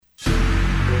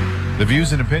The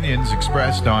views and opinions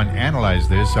expressed on Analyze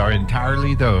This are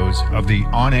entirely those of the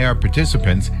on-air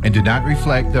participants and do not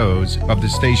reflect those of the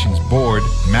station's board,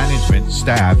 management,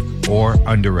 staff, or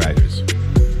underwriters.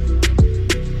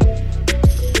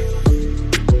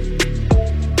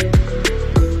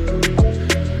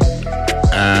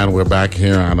 And we're back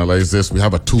here to Analyze This. We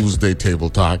have a Tuesday table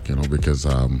talk, because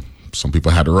some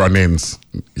people had run-ins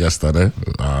yesterday.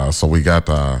 So we got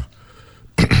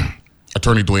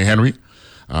Attorney Dwayne Henry,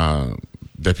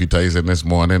 deputizing this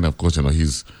morning. Of course,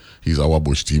 he's our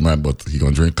Bush team man, but he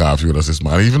gonna drink coffee with us this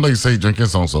morning. Even though he say he drinking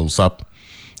some sap,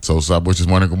 Bush this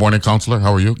morning. Good morning, Counselor.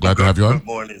 How are you? Glad to have you on. Good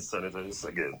morning, Senator. This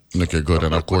again. Okay, good.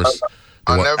 And of course,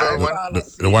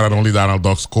 the one and only Donald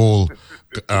Ducks Cole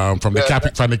from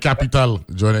the capital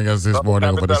joining us this morning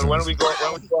over this. When we go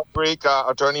break,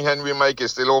 Attorney Henry mic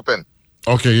is still open.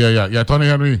 Okay, yeah. Attorney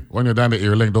Henry, when you're down the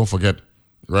earlink, don't forget,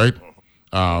 right?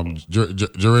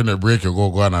 During the break, you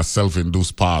go on a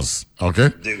self-induced pause. Okay.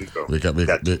 There we go.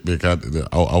 Because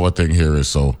our thing here is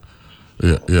so.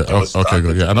 Yeah. Okay,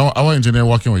 good. Yeah, I know our engineer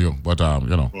working with you, but all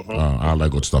that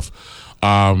good stuff.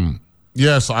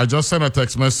 So I just sent a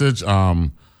text message,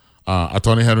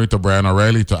 Attorney Henry, to Brian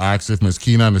O'Reilly to ask if Ms.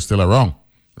 Keenan is still around,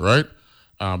 right?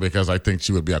 Because I think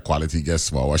she would be a quality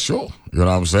guest for our show. You know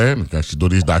what I'm saying? Because she do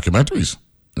these documentaries,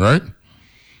 right?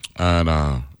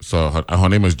 And so her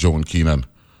name is Joan Keenan.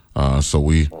 So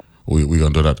we gonna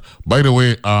do that. By the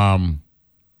way,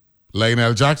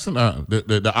 Lionel Jackson,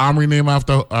 the armory name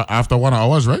after one of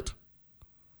ours, right?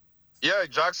 Yeah,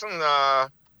 Jackson.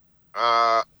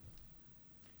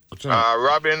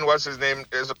 Robin, what's his name?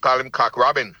 Is call him Cock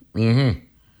Robin. Mm-hmm.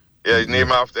 Yeah, his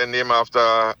name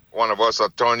after one of us,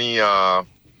 Attorney.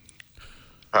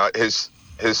 His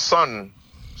son,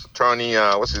 Attorney.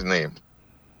 What's his name?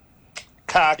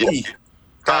 Khaki.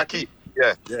 Khaki.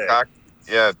 Yeah.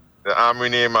 Yeah. The armory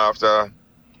name after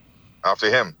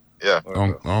him. Yeah.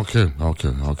 Okay. I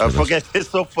forget.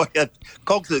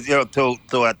 Cox is, to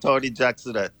Attorney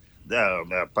Jackson that. I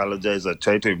apologize. I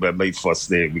tried to remember his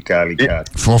first name. We call it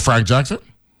For Frank Jackson?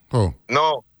 Oh.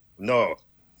 No.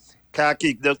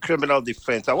 Khaki, the criminal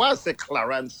defense. I want to say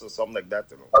Clarence or something like that.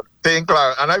 Think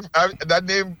Clarence. And I that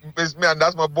name is me, and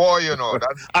that's my boy,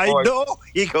 That's I know.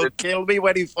 He gonna kill me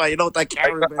when he find out I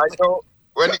can't remember. I know.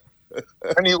 When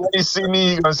he see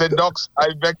me, he gonna say, Docs, I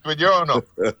vexed with you,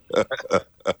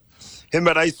 Him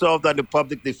and I served on the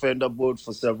public defender board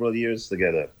for several years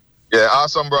together. Yeah,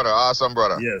 awesome brother.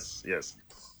 Yes.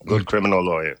 Good criminal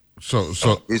lawyer. So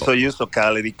he's so used to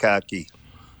calling it Khaki.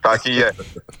 Khaki, yeah.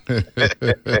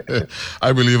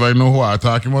 I believe I know who I'm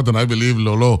talking about, and I believe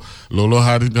Lolo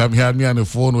had me on the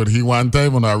phone with he one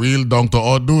time on a real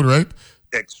down-to-earth dude, right?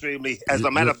 Extremely. As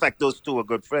a matter of fact, those two are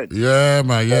good friends. Yeah,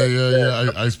 man. Yeah.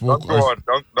 I spoke.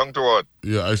 Down to earth.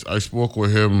 Yeah, I spoke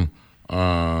with him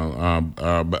back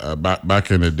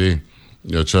in the day.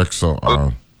 Yeah, check. So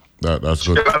that's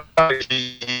good.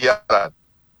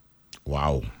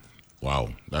 Wow.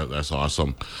 That's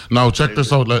awesome. Now check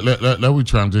this out. Let we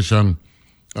transition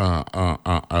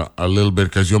a little bit,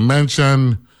 because you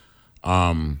mentioned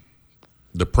the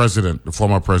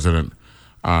former president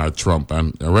Trump,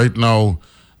 and right now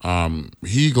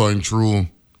he going through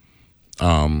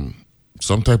some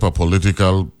type of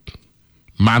political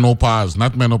manopause,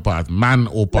 not menopause,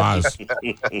 manopause.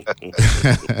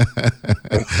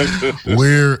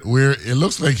 where it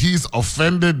looks like he's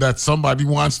offended that somebody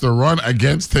wants to run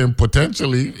against him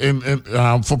potentially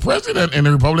for president in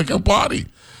the Republican Party.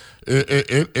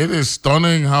 It is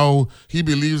stunning how he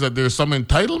believes that there's some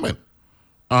entitlement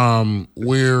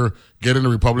where getting the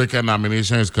Republican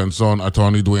nomination is concerned.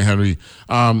 Attorney Dwayne Henry,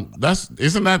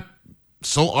 isn't that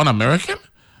so un-American?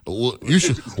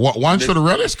 One should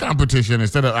relish competition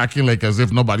instead of acting like as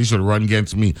if nobody should run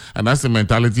against me, and that's the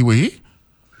mentality where he.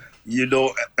 When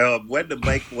the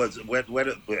mic was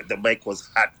the mic was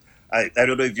hot, I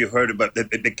don't know if you heard about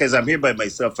it, because I'm here by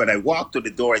myself, and I walked to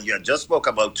the door, and you had just spoke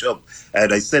about Trump,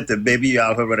 and I said to maybe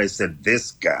y'all heard, and I said,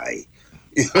 this guy.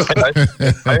 I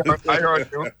heard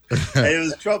you. And it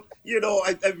was Trump.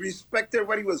 I respected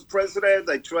when he was president.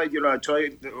 I tried not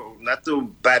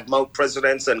to badmouth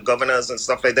presidents and governors and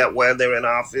stuff like that while they're in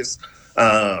office.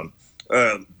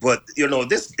 But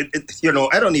this,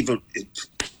 I don't even.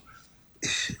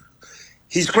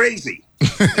 He's crazy.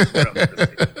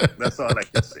 That's all I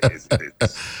can say.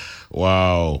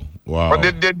 Wow. But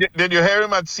did you hear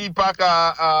him at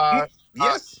CPAC?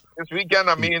 Yes. This weekend,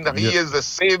 he is the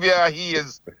savior. He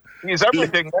is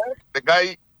everything, man. The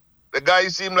guy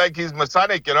seemed like he's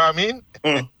Masonic. You know what I mean?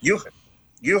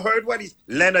 You heard what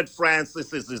Leonard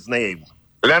Francis is his name.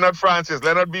 Leonard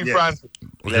B. Yes. Francis.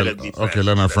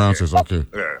 Leonard Francis. Okay.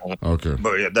 Yeah. Okay.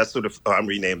 But yeah, that's what I'm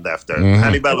renamed after.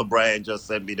 Hannibal O'Brien just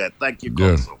sent me that. Thank you,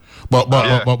 Consul. But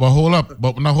hold up.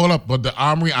 But the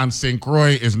Armory and St.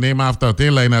 Croix is named after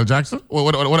Lionel Jackson?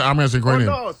 What the Armory and St. Croix name?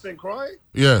 No, St. Croix?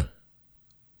 Yeah.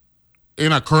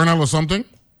 Ain't a colonel or something?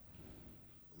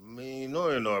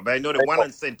 No. But I know the one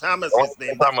in St. Thomas is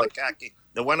named after Khaki.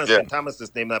 The one in St. Thomas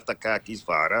is named after Kaki's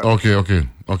father. Okay.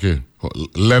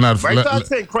 Leonard. But I thought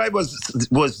St. Croix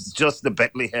was just the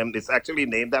Bethlehem. It's actually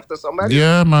named after somebody.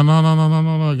 Yeah, man.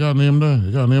 No. You got named there.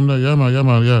 Yeah,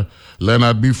 man. Yeah.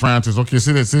 Leonard B. Francis. Okay,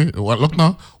 see. Look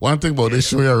now. One thing about this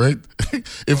show here, right?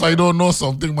 If I don't know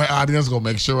something, my audience gonna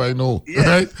make sure I know,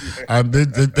 right? And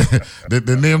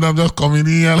the name them just coming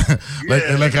in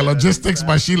like a logistics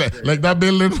machine, like that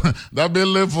building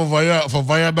for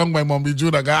Viaduct by Mombi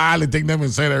Jude. That guy, they take them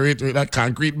inside that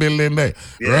concrete building there,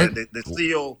 right? The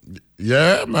CEO.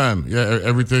 Yeah, man. Yeah,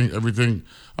 everything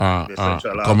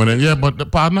coming in. Yeah, but the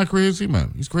partner crazy,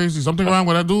 man. He's crazy. Something wrong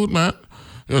with that dude, man.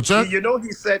 Check.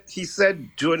 He said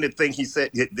during the thing, he said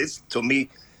this to me.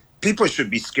 People should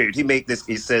be scared. He made this.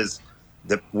 He says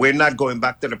that we're not going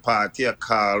back to the party of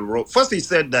Karl Rove. First, he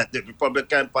said that the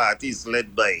Republican Party is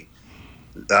led by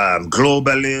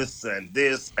globalists and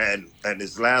this and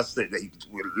his last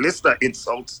list of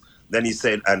insults. Then he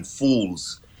said and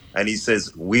fools, and he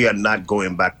says we are not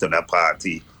going back to the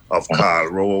party of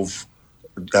Karl Rove,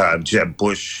 Jeb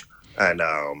Bush, and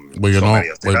somebody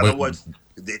else. In other words,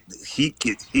 he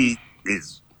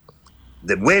is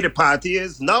the way the party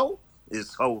is now.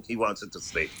 Is how he wants it to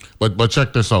stay. But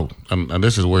check this out, and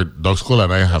this is where Doug School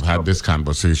and I have had this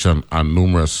conversation on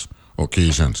numerous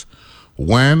occasions.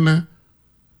 When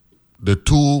the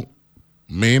two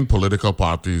main political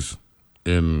parties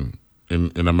in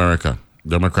America,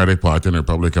 Democratic Party and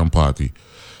Republican Party,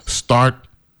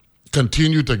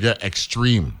 continue to get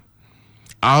extreme,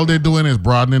 all they're doing is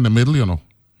broadening the middle, you know.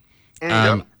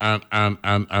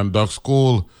 And Doug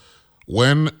School,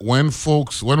 when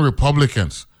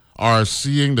Republicans are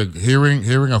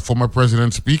hearing a former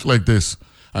president speak like this,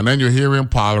 and then you're hearing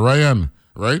Paul Ryan,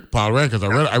 right? Paul Ryan, because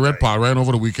I read Paul Ryan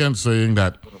over the weekend saying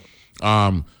that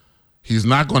he's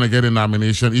not going to get a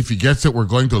nomination. If he gets it, we're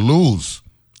going to lose,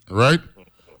 right?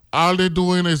 All they're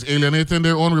doing is alienating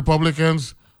their own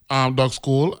Republicans, Doug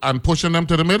School, and pushing them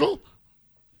to the middle.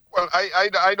 Well,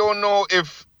 I don't know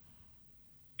if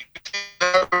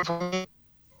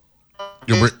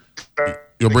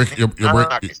You're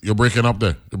breaking up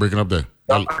there.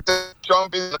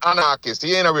 Trump is an anarchist.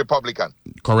 He ain't a Republican.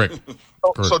 Correct.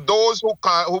 So those who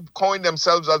coin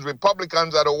themselves as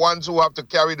Republicans are the ones who have to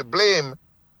carry the blame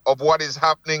of what is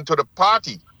happening to the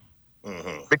party.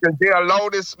 Because they allow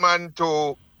this man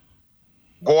to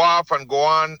go off and go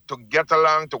on to get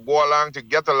along,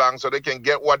 so they can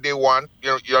get what they want.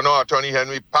 You know, Attorney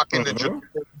Henry packing the juice,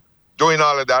 doing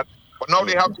all of that. But now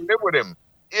they have to live with him.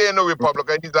 He ain't no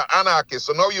Republican. He's an anarchist.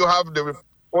 So now you have the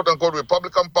quote-unquote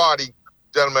Republican Party,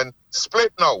 gentlemen,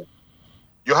 split now.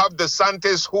 You have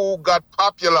DeSantis, who got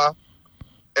popular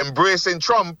embracing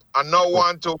Trump and now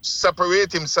want to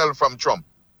separate himself from Trump.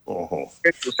 To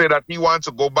say that he wants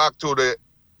to go back to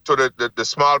the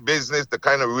small business, the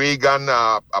kind of Reagan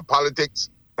politics.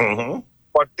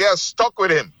 But they're stuck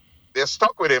with him.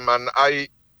 And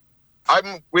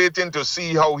I'm waiting to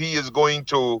see how he is going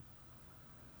to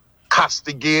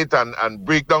castigate and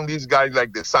break down these guys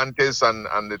like DeSantis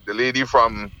and the lady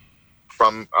from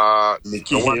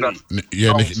Nikki Haley.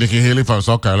 Nikki Haley from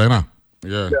South Carolina.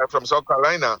 Yeah, from South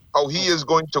Carolina. How he is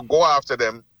going to go after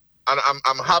them, and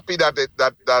I'm happy that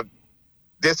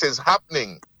this is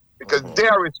happening because they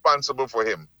are responsible for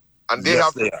him, and they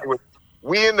have to do it.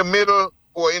 We in the middle,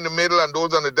 who are in the middle, and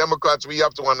those on the Democrats, we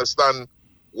have to understand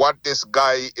what this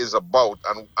guy is about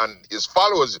and his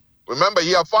followers. Remember,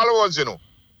 he has followers, you know.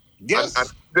 Yes. And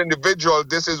the individual,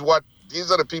 these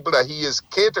are the people that he is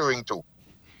catering to.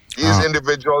 These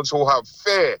individuals who have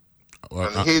fear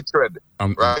and hatred,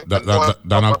 right?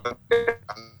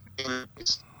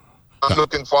 I'm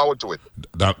looking forward to it.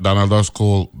 Donald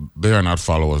School, they are not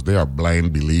followers. They are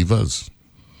blind believers.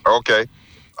 Okay,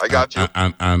 I got you.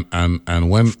 And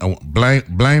when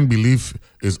blind belief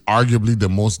is arguably the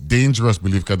most dangerous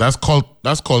belief, because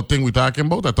that's called thing we're talking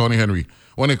about, Tony Henry.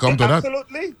 When it comes to that,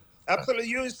 absolutely.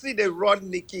 You see, they run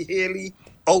Nikki Haley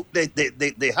out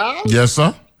the house. Yes,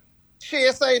 sir.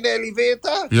 Chase her in the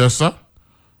elevator. Yes, sir.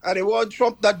 And they want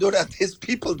Trump to do that. His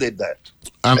people did that.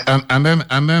 And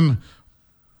then,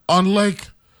 unlike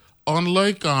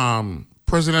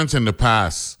presidents in the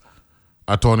past,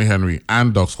 Tony Henry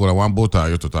and Doug School, I want both of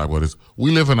you to talk about this.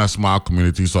 We live in a small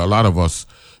community, so a lot of us,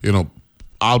 you know,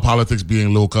 all politics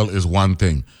being local is one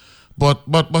thing. But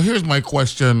here's my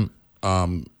question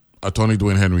Attorney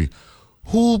Dwayne Henry,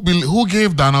 who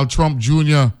gave Donald Trump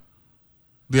Jr.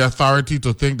 the authority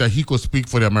to think that he could speak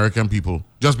for the American people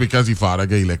just because his father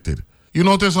get elected? You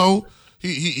notice how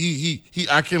he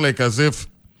acting like as if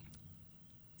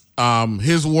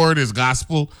his word is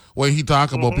gospel when he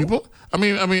talk about people. I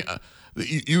mean,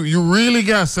 you really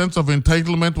get a sense of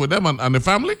entitlement with them and the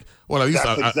family. Well, at least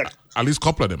a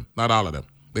couple of them, not all of them.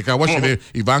 Because what she did,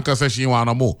 Ivanka said she didn't want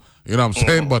no more. You know what I'm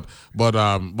saying? But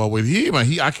with him,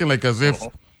 he acting like as if,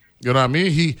 you know what I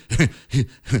mean?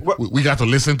 We got to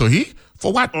listen to he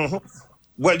for what?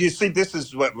 Well, you see, this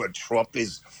is what Trump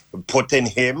is putting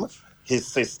him, his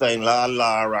sister-in-law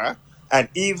Laura, and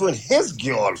even his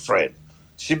girlfriend.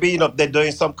 She been up there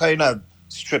doing some kind of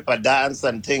stripper dance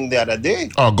and thing the other day.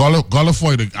 Oh,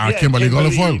 Gullifoy, Kimberly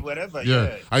Gullifoy. Whatever.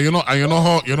 Yeah. And you know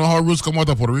how Ruth come out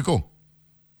of Puerto Rico?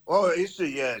 Oh, is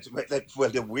she? Yeah. Well,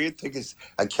 the weird thing is,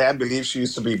 I can't believe she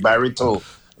used to be married to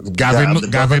Gavin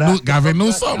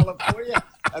Newsom. I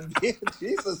mean,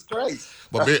 Jesus Christ.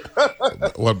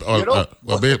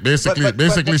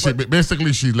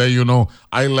 Basically, she let you know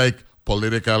I like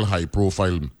political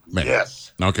high-profile men.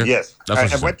 Yes. Okay. Yes.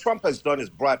 That's and what Trump has done is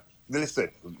brought. Listen,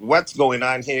 what's going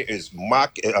on here is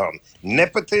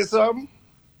nepotism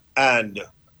and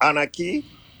anarchy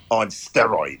on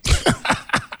steroids.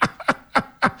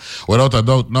 Without a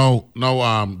doubt, no.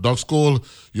 Doug School,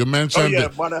 you mentioned. Oh yeah,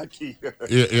 monarchy.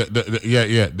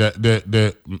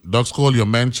 The Doug School, you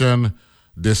mentioned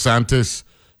DeSantis.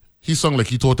 He sounds like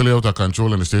he totally out of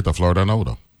control in the state of Florida now,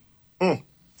 though.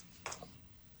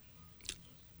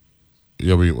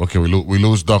 Yeah, we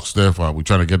lose Docs there. We're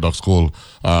trying to get Doc School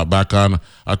back on.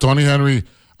 Tony Henry,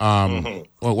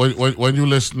 when you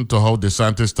listen to how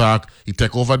DeSantis talk, he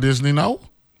take over Disney now?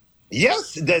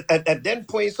 Yes, and then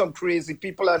putting some crazy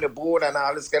people on the board and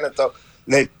all this kind of stuff.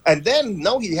 And then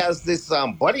now he has this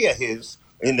buddy of his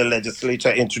in the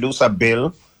legislature introduce a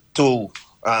bill to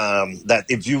that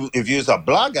if you're a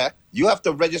blogger, you have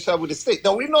to register with the state.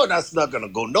 Now we know that's not going to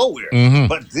go nowhere,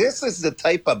 but this is the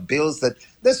type of bills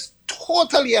that's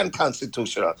totally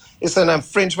unconstitutional. It's an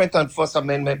infringement on First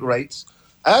Amendment rights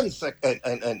and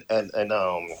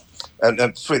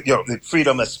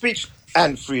freedom of speech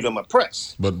and freedom of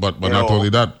press. But not only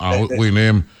that,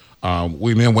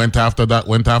 we went after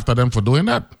them for doing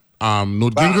that.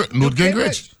 Newt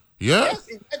Gingrich. Yeah. Yes,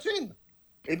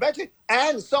 imagine.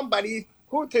 And somebody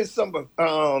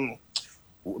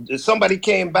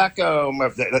came back.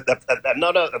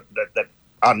 Another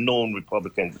unknown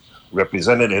Republican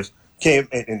representative came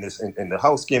in the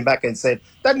House, came back and said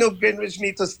that Newt Gingrich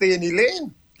needs to stay in the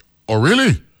lane. Oh,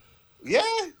 really? Yeah.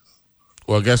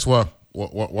 Well, guess what?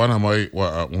 One of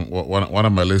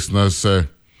my listeners said,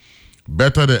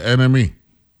 better the enemy,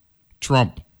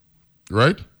 Trump,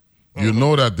 right? You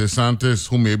know that DeSantis,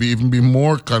 who maybe even be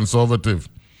more conservative,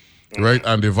 right,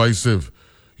 and divisive,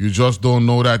 you just don't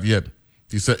know that yet.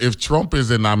 He said, if Trump is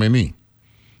the nominee,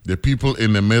 the people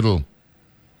in the middle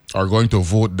are going to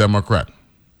vote Democrat.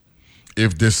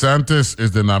 If DeSantis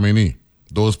is the nominee,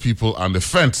 those people on the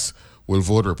fence will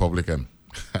vote Republican.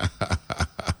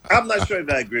 I'm not sure if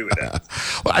I agree with that.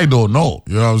 Well, I don't know.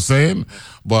 You know what I'm saying?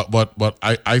 But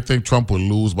I think Trump will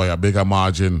lose by a bigger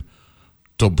margin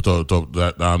in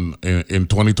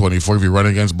 2024 if he run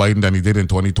against Biden than he did in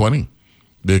 2020.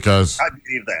 Because I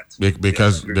believe that.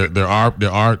 Because there are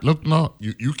look, no,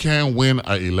 you can't win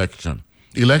an election.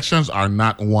 Elections are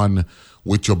not won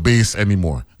with your base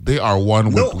anymore. They are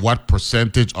won with what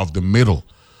percentage of the middle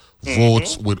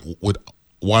votes with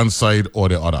one side or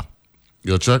the other.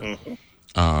 You check?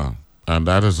 And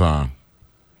that is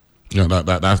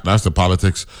that's the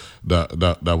politics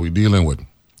that we're dealing with.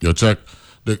 You check?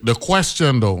 The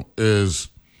question though is,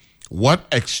 what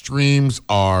extremes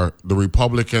are the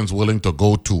Republicans willing to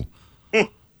go to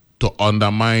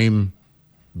undermine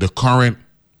the current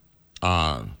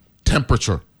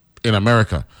temperature in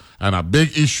America? And a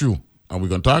big issue, and we're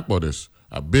going to talk about this,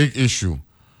 a big issue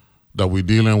that we're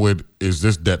dealing with is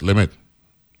this debt limit.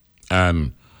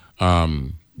 And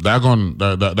they're going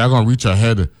to reach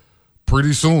ahead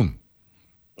pretty soon.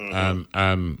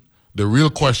 And the real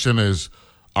question is,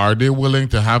 are they willing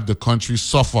to have the country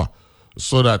suffer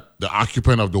so that the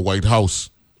occupant of the White House,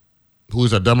 who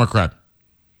is a Democrat,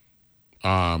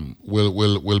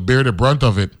 will bear the brunt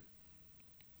of it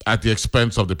at the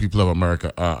expense of the people of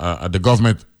America, the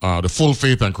government, the full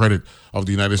faith and credit of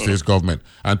the United States government?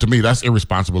 And to me, that's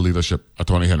irresponsible leadership,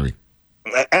 Attorney Henry.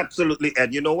 Absolutely.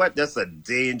 And you know what? That's a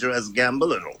dangerous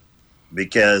gamble, you know,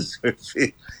 because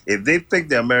if they think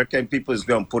the American people is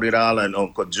going to put it all on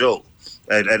Uncle Joe,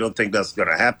 I don't think that's going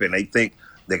to happen. I think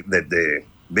that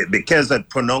because of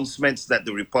pronouncements that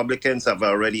the Republicans have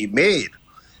already made,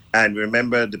 And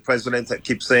remember, the president that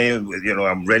keeps saying, you know,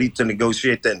 I'm ready to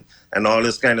negotiate and all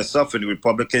this kind of stuff. And the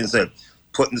Republicans are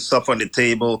putting stuff on the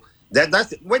table.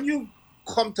 That's when you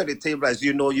come to the table, as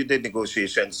you know, you did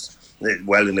negotiations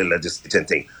well in the legislative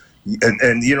thing.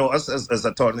 And you know, us as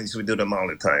attorneys, we do them all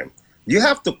the time. You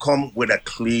have to come with a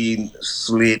clean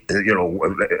slate,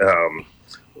 you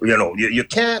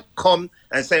can't come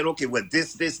and say, okay, well,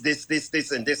 this,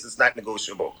 and this is not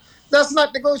negotiable. That's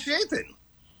not negotiating.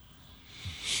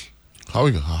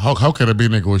 How can it be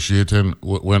negotiating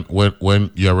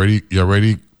when you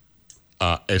already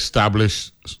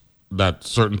established that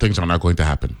certain things are not going to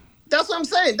happen? That's what I'm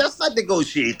saying. That's not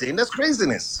negotiating. That's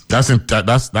craziness. That's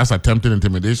attempted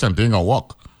intimidation. Thing or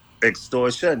walk.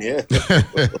 Extortion, yeah.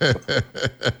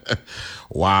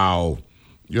 Wow.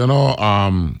 You know,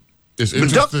 it's interesting.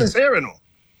 The Ducks is here, no?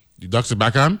 The Ducks is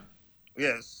back on?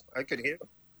 Yes, I can hear him.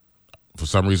 For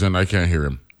some reason, I can't hear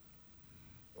him.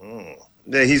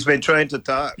 Yeah, he's been trying to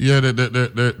talk. Yeah,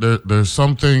 there's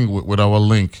something with our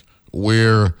link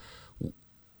where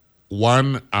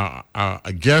one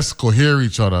guests cohere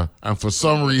each other, and for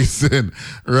some reason,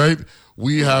 right,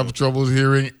 we have trouble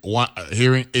hearing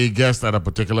a guest at a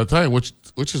particular time, which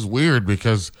is weird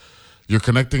because you're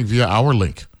connecting via our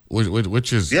link,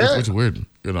 which is weird.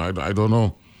 You know, I don't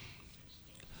know.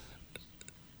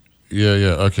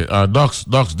 Yeah, okay. Ducks,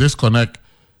 disconnect.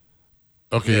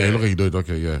 Okay, yeah, look at you do it.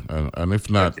 Okay, yeah, and if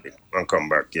not, I'll come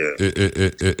back. Yeah,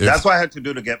 that's what I had to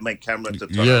do to get my camera to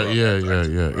turn. Yeah.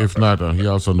 If not, he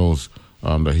also knows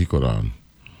that he could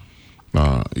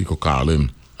call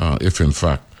in if in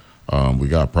fact we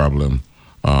got a problem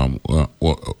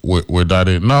with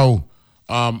that. Now,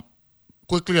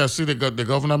 quickly, I see the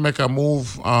governor make a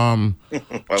move.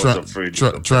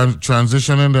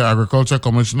 Transitioning the agriculture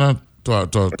commissioner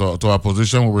to a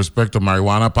position with respect to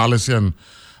marijuana policy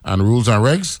and rules and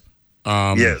regs.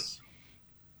 Yes.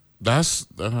 That's,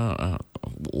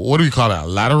 what do you call that, a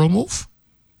lateral move?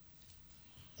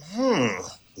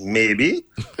 Maybe.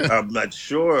 I'm not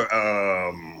sure.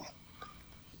 I'm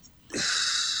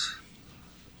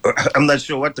not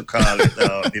sure what to call it.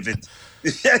 If it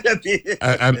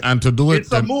and to do it,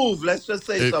 it's a move. Let's just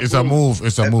say it's a move.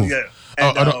 It's a move. Yeah.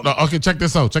 And, okay, check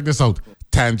this out.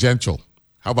 Tangential.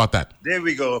 How about that? There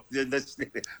we go.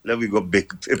 Let me go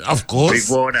big. Of course.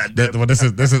 Big one. This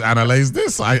is analyze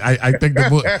this. I think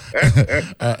the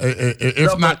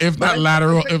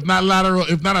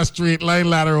if not a straight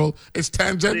line lateral, it's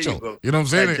tangential. You know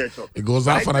what I'm saying? It goes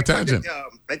off on a tangent.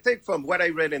 I think from what I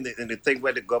read in the thing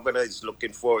where the governor is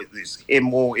looking for is him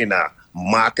more in a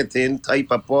marketing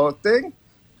type of thing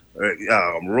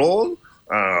role.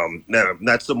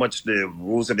 Not so much the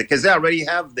rules because they already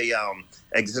have the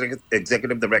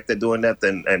executive director doing that,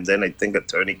 and then I think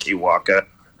Attorney Key Walker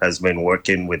has been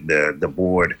working with the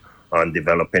board on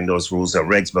developing those rules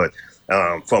and regs. But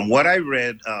from what I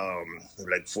read,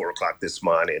 like 4:00 this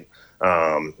morning,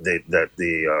 I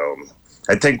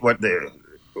think what the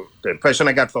impression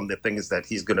I got from the thing is that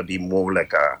he's going to be more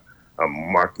like a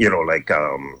an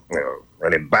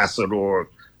ambassador.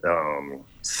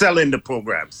 Selling the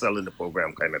program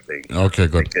kind of thing. Okay,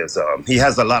 good. Because he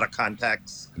has a lot of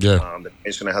contacts. Yeah. The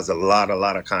commissioner has a lot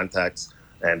of contacts,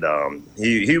 and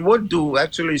he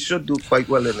should do quite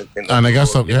well in and I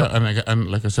guess and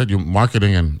like I said, you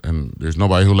marketing and there's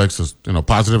nobody who likes us. You know,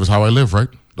 positive is how I live, right?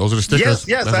 Those are the stickers.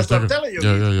 Yes, that's what I'm telling you.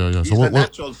 Yeah. So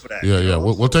natural for that. Yeah.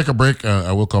 We'll take a break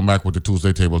and we'll come back with the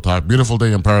Tuesday Table Talk. Beautiful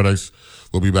day in paradise.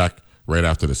 We'll be back right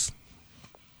after this.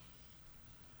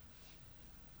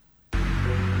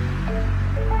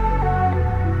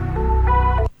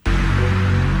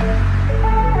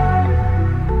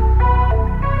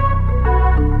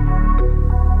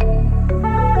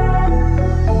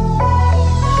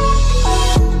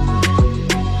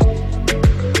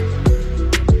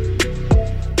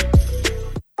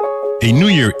 A new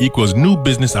year equals new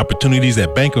business opportunities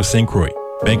at Bank of St. Croix.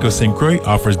 Bank of St. Croix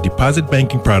offers deposit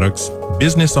banking products,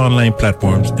 business online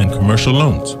platforms, and commercial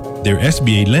loans. Their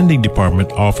SBA lending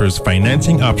department offers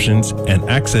financing options and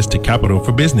access to capital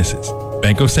for businesses.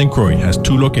 Bank of St. Croix has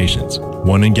 2 locations,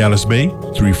 one in Gallows Bay,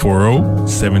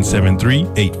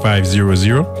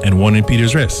 340-773-8500, and one in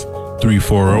Peters Rest,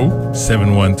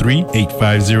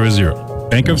 340-713-8500.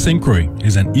 Bank of St. Croix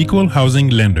is an equal housing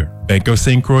lender.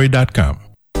 bankofstcroix.com.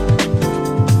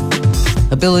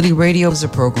 Ability Radio is a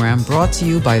program brought to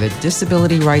you by the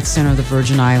Disability Rights Center of the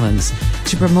Virgin Islands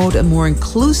to promote a more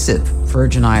inclusive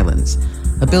Virgin Islands.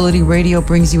 Ability Radio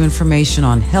brings you information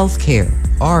on healthcare,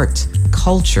 art,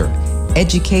 culture,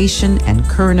 education, and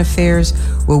current affairs,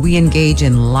 where we engage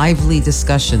in lively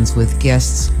discussions with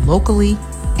guests locally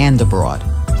and abroad.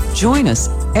 Join us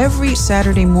every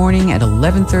Saturday morning at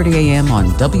 11:30 a.m. on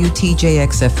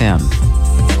WTJX-FM.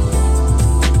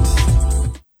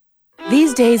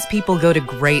 These days, people go to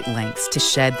great lengths to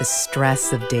shed the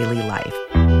stress of daily life.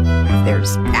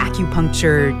 There's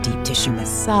acupuncture, deep tissue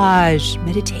massage,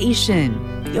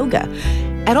 meditation, yoga.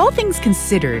 At All Things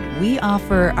Considered, we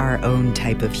offer our own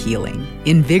type of healing,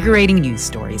 invigorating news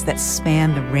stories that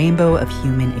span the rainbow of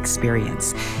human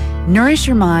experience. Nourish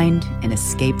your mind and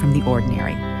escape from the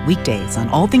ordinary. Weekdays on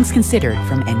All Things Considered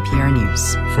from NPR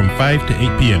News. From 5 to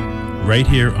 8 p.m., right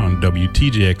here on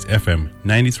WTJX FM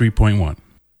 93.1.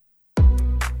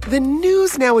 The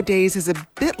news nowadays is a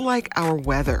bit like our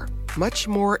weather, much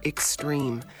more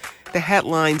extreme. The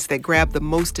headlines that grab the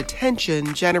most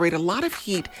attention generate a lot of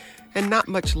heat and not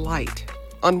much light.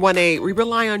 On 1A, we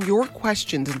rely on your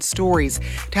questions and stories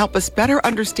to help us better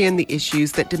understand the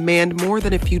issues that demand more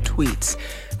than a few tweets.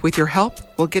 With your help,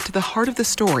 we'll get to the heart of the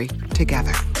story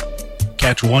together.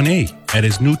 Catch 1A at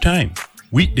its new time,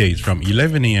 weekdays from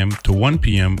 11 a.m. to 1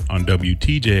 p.m. on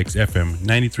WTJX FM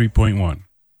 93.1.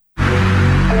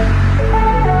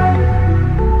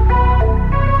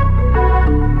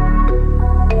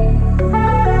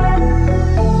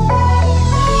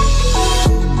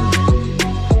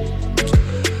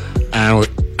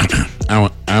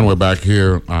 And we're back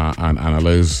here and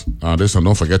analyze this. And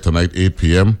don't forget tonight, 8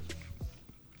 p.m.,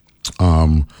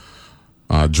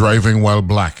 Driving While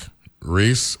Black,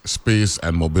 Race, Space,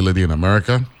 and Mobility in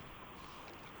America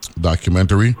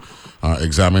documentary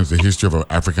examines the history of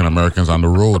African Americans on the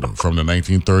road from the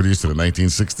 1930s to the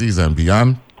 1960s and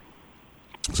beyond.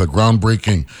 It's a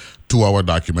groundbreaking 2-hour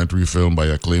documentary film by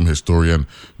acclaimed historian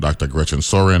Dr. Gretchen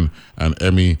Soren and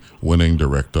Emmy-winning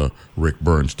director Rick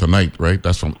Burns. Tonight, right?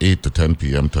 That's from 8 to 10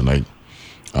 p.m. tonight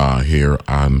here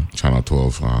on Channel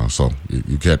 12. So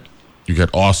you get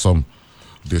awesome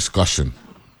discussion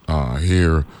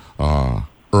here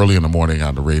early in the morning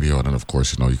on the radio, and then of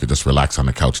course you could just relax on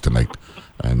the couch tonight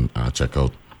and check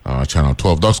out Channel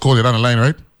 12. Doug's Cole, you're on the line,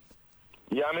 right?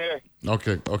 Yeah, I'm here.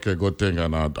 Okay, good thing.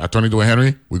 And Attorney Dwayne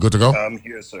Henry, we good to go? I'm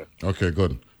here, sir. Okay,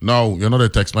 good. Now, the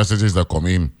text messages that come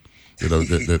in,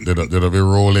 they'll be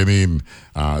rolling in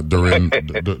during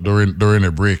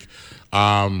the break.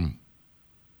 Dwayne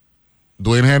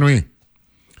Henry,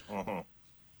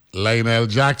 Lionel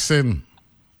Jackson,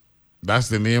 that's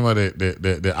the name of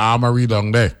the armory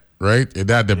down there, right?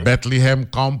 It's at the Bethlehem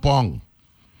compound.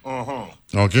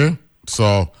 Okay,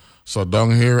 so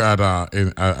down here at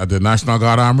the National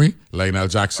Guard Armory, Lionel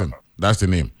Jackson. That's the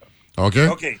name.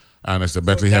 Okay. And it's the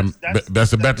Bethlehem.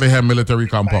 That's the Bethlehem military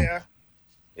compound.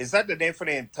 Is that the name for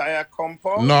the entire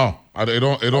compound? No, it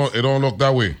don't look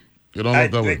that way. It don't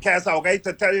look that way. Because I'm going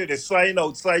to tell you, the sign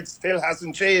outside still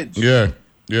hasn't changed. Yeah.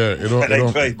 It don't.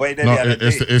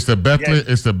 It's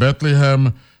the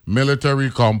Bethlehem military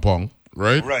compound,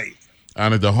 right? Right.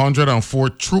 And it's the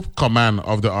 104th Troop Command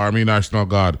of the Army National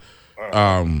Guard.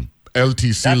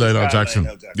 LTC Lionel Jackson.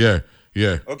 Yeah.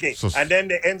 Okay. And then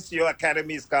the NCO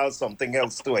Academy is called something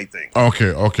else too, I think.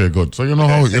 Okay, good. So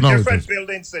how different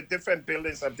buildings have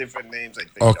different names, I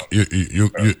think. Okay,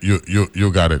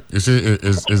 you got it. You see,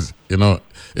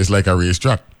 it's like a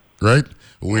racetrack, right?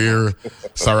 Where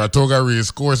Saratoga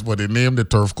Race Course, but they named the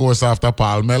turf course after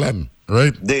Paul Mellon,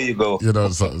 right? There you go. And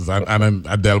then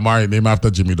at Del Mar, named after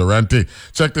Jimmy Durante.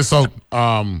 Check this out.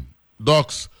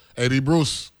 Docs. Eddie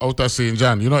Bruce out of St.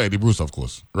 John. You know Eddie Bruce, of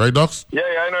course. Right, Docs? Yeah,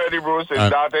 I know Eddie Bruce. His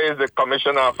daughter is the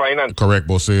Commissioner of Finance. Correct,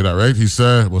 Boseda, right? He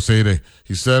said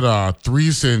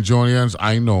 3 St. Johnians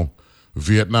I know,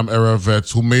 Vietnam-era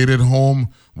vets who made it home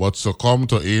but succumbed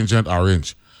to Agent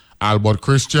Orange. Albert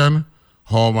Christian,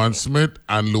 Horman Smith,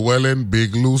 and Llewellyn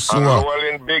Big Lou Sua.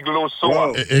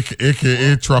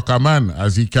 A.k.a. Trucker Man,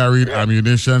 as he carried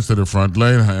ammunition to the front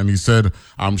line. And he said,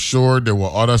 I'm sure there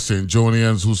were other St.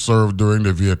 Johnians who served during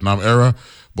the Vietnam era,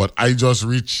 but I just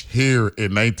reached here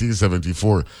in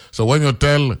 1974. So when you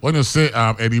say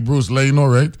Eddie Bruce Leno,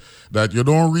 right, that you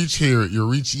don't reach here, you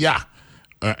reach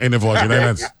in the Virgin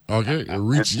Islands. Okay? You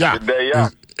reach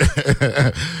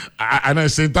I know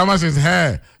St. Thomas is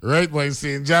here, right? But in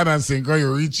St. John and St. Croix,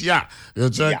 you reach You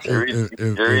check. You reach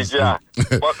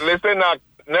But listen,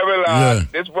 Neville,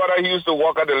 this brother, he used to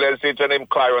work at the legislature named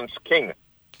Clarence King.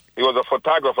 He was a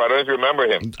photographer. I don't know if you remember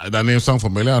him. That name sounds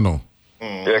familiar, no?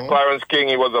 Yeah, Clarence King,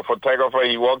 he was a photographer.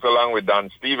 He worked along with Don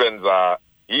Stevens.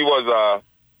 He got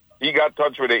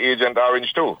touch with the Agent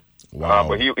Orange, too. Wow.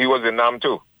 But he was in NAM,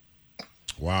 too.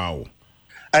 Wow.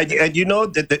 And you know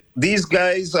that these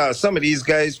guys, some of these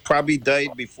guys probably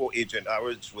died before Agent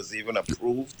Orange was even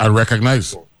approved. I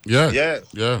recognize. Yeah.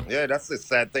 That's the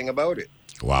sad thing about it.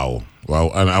 Wow.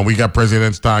 And we got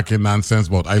presidents talking nonsense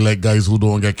about I like guys who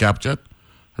don't get captured,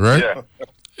 right? Yeah.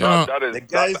 You know, That is, The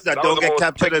guys that was don't the get most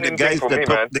captured are the sickening thing guys for that me,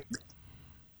 took man.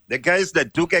 the guys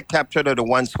that do get captured are the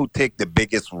ones who take the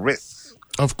biggest risks.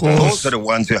 of Those course, are the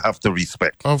ones you have to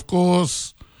respect. of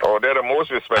course. Oh, they're the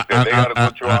most respected. They got to go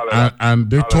through all of that. And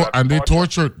they all of that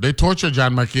tortured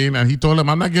John McCain, and he told him,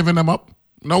 "I'm not giving them up.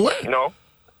 No way." No.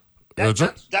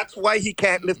 That's why he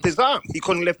can't lift his arm. He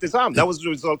couldn't lift his arm. That was the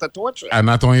result of torture. And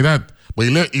not only that, but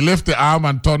he lift the arm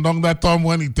and turn down that thumb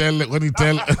when he tell when he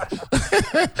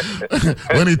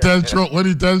tell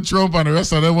Trump and the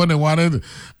rest of them when they wanted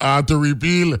to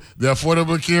repeal the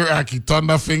Affordable Care Act, he turned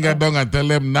that finger down and tell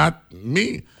them, not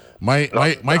me.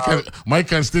 My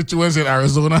constituents in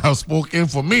Arizona have spoken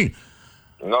for me.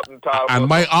 Nothing to And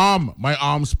my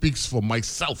arm speaks for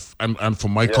myself and for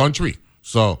my country.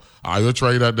 So you'll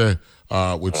try that there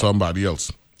with somebody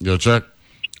else. You'll check.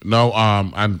 No,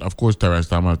 and of course Terry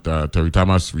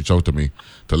Thomas reached out to me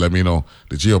to let me know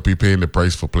the GOP paying the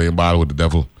price for playing ball with the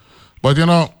devil. But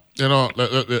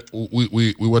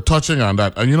we were touching on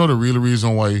that, and you know the real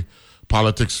reason why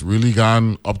politics really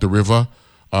gone up the river,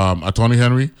 Attorney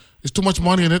Henry, it's too much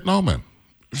money in it now, man.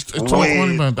 It's too much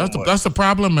money, man. That's the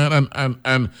problem, man.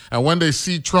 And when they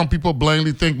see Trump, people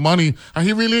blindly think money, and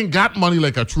he really ain't got money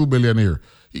like a true billionaire.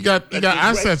 He got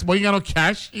assets, but he got no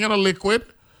cash. He got no liquid.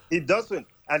 He doesn't.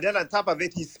 And then on top of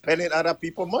it, he's spending other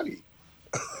people's money.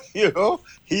 You know,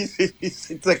 he's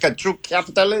like a true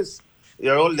capitalist. You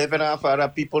know, living off other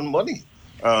people's money.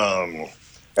 But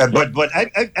I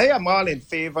am all in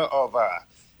favor of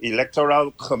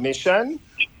electoral commission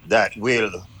that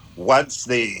will, once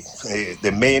the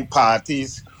main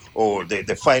parties or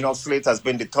the final slate has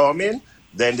been determined,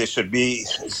 then there should be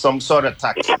some sort of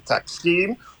tax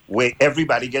scheme where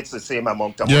everybody gets the same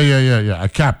amount of money. Yeah. A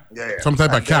cap. Yeah. Some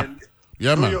type of cap.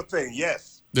 Yeah, do man. your thing,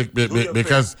 yes.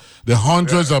 Because the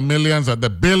hundreds of millions, the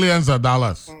billions of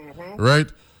dollars, right,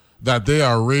 that they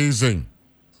are raising,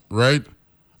 right,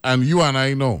 and you and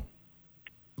I know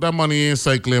that money ain't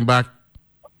cycling back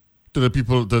to the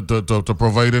people to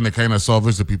providing the kind of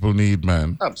service the people need,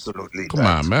 man. Absolutely. Come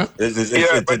on, man.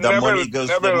 The money goes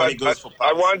for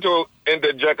I want to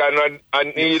interject. I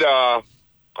need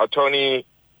Attorney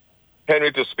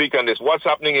Henry to speak on this. What's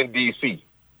happening in D.C.?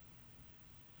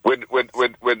 With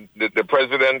the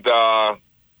president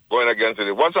going against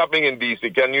it? What's happening in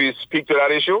D.C.? Can you speak to that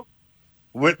issue?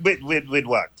 With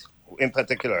what in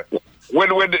particular? With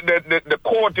the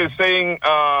court is saying,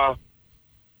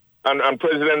 and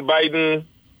President Biden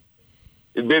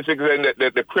is basically saying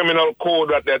that the criminal code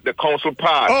that the council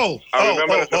passed.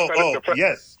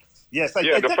 Yes.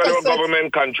 The federal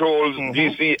government controls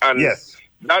D.C. and yes.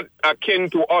 That akin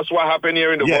to us what happened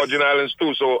here in the Virgin Islands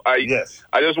too. So I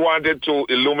just wanted to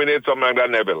illuminate something like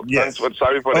that, Neville. Yes.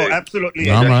 Sorry for that. Oh, absolutely.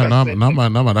 No, man.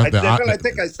 I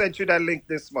think I sent you that link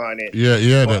this morning. Yeah.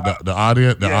 The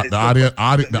audience.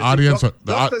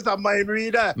 Just as a mind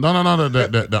reader. No.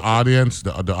 The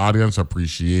audience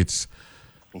appreciates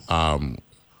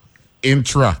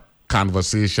intra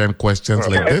conversation questions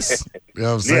like this. You know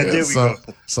what I'm saying? Yeah, there we go.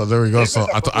 So there we go. So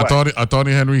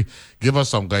Attorney Henry, give us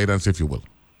some guidance, if you will.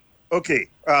 Okay.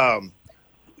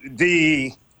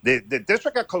 The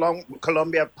District of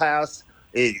Columbia passed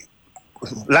a,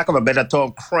 lack of a better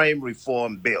term, crime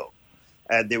reform bill.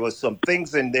 And there were some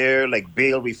things in there like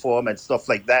bail reform and stuff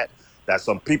like that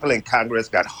some people in Congress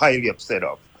got highly upset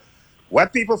of.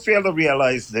 What people fail to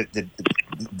realize that the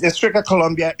District of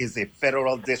Columbia is a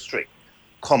federal district,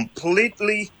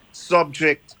 completely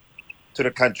subject to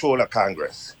the control of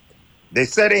Congress. They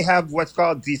say they have what's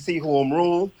called D.C. Home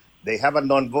Rule. They have a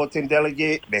non-voting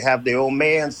delegate. They have their own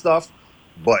mayor and stuff.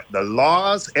 But the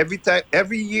laws,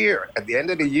 every year, at the end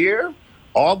of the year,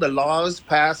 all the laws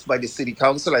passed by the city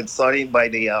council and signed by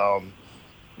the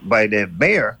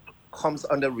mayor comes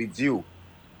under review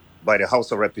by the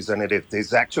House of Representatives.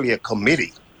 There's actually a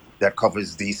committee that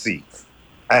covers D.C.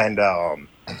 And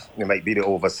it might be the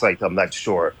oversight, I'm not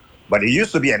sure. But it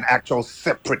used to be an actual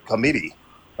separate committee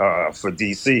for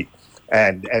D.C.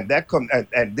 And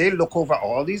they look over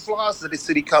all these laws that the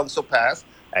city council passed,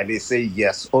 and they say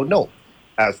yes or no.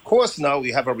 Of course, now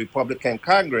we have a Republican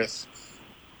Congress,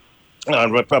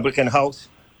 Republican House,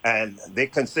 and they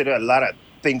consider a lot of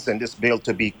things in this bill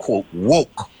to be, quote,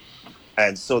 woke.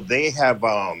 And so they have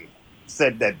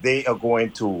said that they are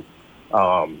going to,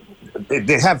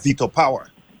 they have veto power.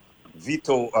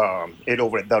 Veto it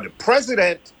over. Now, the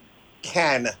president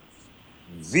can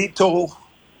veto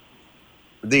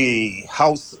the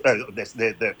House,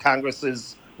 the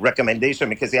Congress's recommendation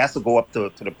because he has to go up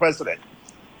to the president.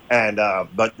 And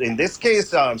but in this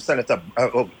case,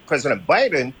 President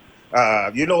Biden,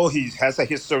 he has a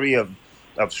history of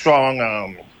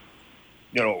strong,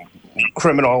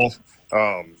 criminal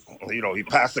He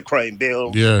passed the crime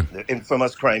bill, Yeah. the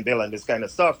infamous crime bill, and this kind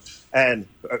of stuff. And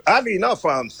oddly enough,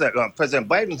 President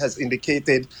Biden has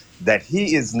indicated that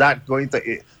he is going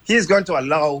to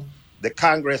allow the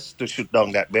Congress to shoot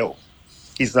down that bill.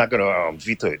 He's not going to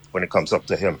veto it when it comes up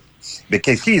to him,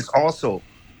 because he's also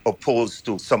opposed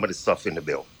to some of the stuff in the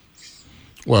bill.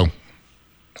 Well,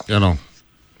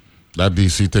 that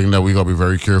DC thing that we got to be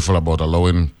very careful about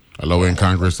allowing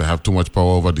Congress to have too much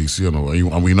power over DC,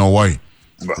 and we know why.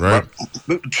 Right?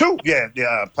 But true, yeah,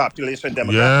 population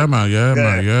demographics. Yeah,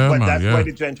 man. But that's why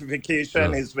the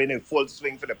gentrification has been in full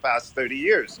swing for the past 30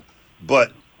 years.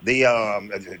 But the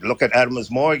look at Adams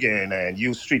Morgan and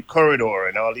U Street Corridor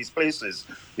and all these places,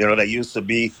 that used to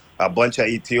be a bunch of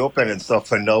Ethiopian and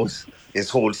stuff, and now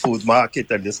it's Whole Foods Market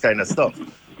and this kind of stuff.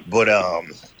 But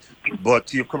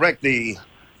you're correct. The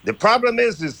problem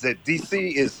is that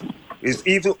DC is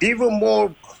even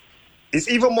more. It's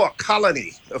even more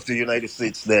colony of the United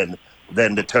States than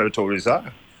the territories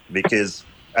are, because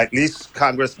at least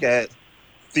Congress can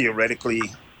theoretically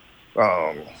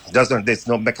there's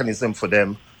no mechanism for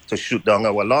them to shoot down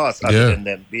our laws other than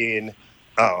them being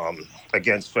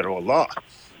against federal law.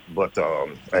 But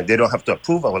and they don't have to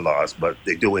approve our laws, but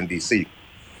they do in DC.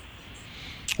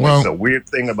 Well, it's a weird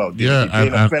thing about DC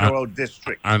being a federal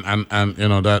district, and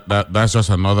that's just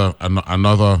another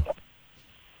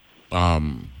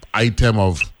item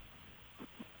of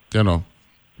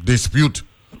dispute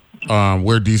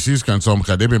where DC is concerned,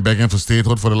 because they've been begging for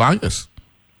statehood for the longest.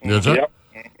 Yep.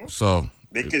 So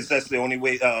because that's the only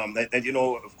way. And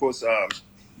of course,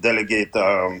 Delegate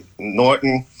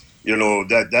Norton.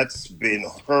 That's been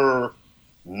her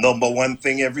number one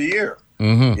thing every year.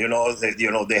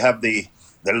 Mm-hmm. They have the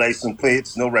license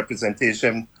plates, no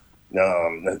representation,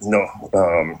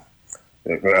 no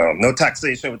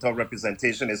taxation without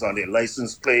representation is on their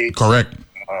license plate. Correct.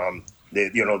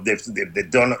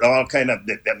 They've done all kind of.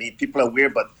 People are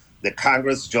weird, but the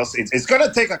Congress it's going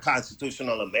to take a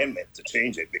constitutional amendment to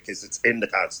change it, because it's in the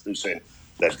Constitution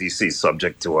that DC is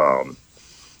subject to.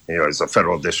 It's a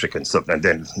federal district and stuff, and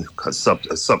then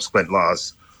subsequent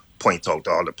laws point out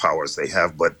all the powers they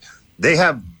have, but they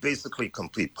have basically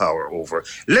complete power over.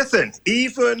 Listen,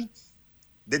 even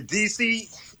the DC.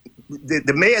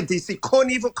 The mayor of DC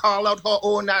couldn't even call out her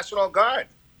own National Guard.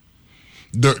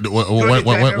 When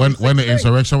the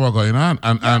insurrection was going on,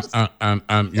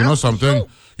 and you know something,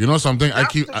 I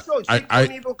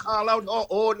couldn't even call out her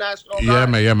own National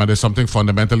Guard. Yeah, man. There's something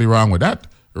fundamentally wrong with that,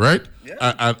 right?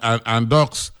 Yeah. And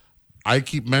Docs, I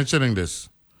keep mentioning this.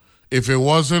 If it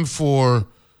wasn't for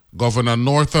Governor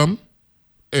Northam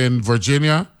in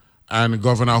Virginia and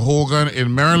Governor Hogan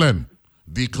in Maryland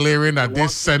declaring that they're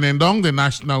sending down the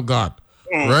National Guard,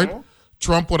 right?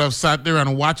 Trump would have sat there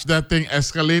and watched that thing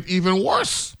escalate even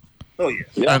worse. Oh,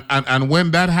 yeah. And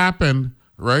when that happened,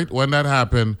 right?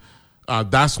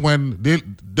 That's when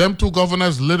them two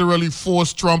governors literally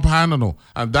forced Trump hand on,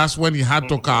 and that's when he had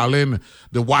to call in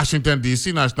the Washington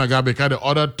D.C. National Guard, because the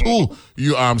other two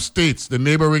states, the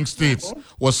neighboring states,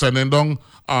 was sending down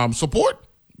support.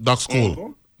 That's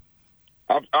cool.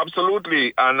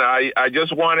 Absolutely, and I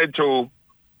just wanted to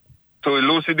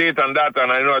elucidate on that,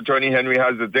 and I know Attorney Henry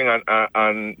has the thing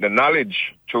and the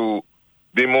knowledge to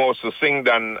be more succinct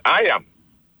than I am,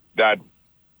 that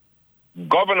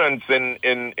governance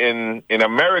in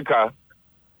America,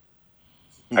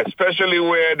 especially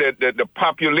where the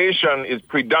population is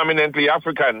predominantly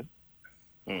African,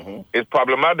 is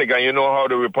problematic, and you know how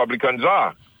the Republicans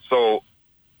are. So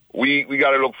we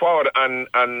got to look forward. And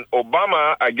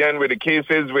Obama, again, with the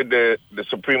cases with the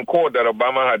Supreme Court that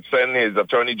Obama had sent his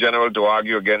Attorney General to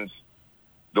argue against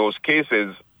those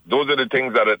cases, those are the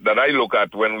things that I look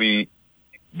at when we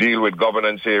deal with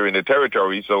governance here in the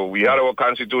territory. So we had our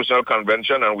constitutional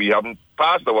convention, and we haven't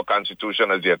passed our constitution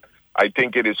as yet. I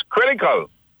think it is critical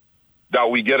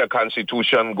that we get a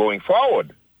constitution going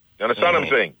forward. You understand what I'm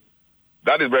saying?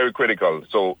 That is very critical.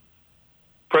 So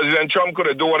President Trump could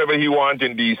have done whatever he wants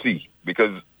in D.C.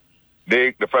 because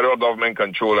the federal government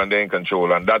control, and they're in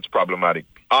control, and that's problematic.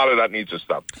 All of that needs to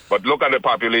stop. But look at the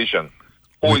population.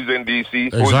 Who is in D.C.,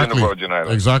 who is in the Virgin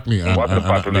Islands. Exactly. What's the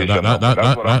population?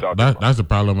 That's the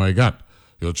problem I got.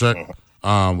 You'll check.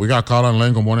 We got Carla and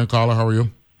Lane. Good morning, Carla. How are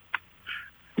you?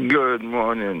 Good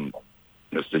morning,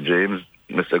 Mr. James,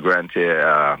 Mr. Grant here.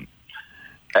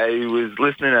 I was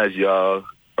listening as y'all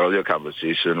earlier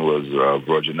conversation was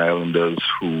Virgin Islanders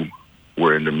who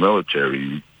were in the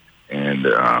military, and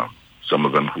some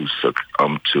of them who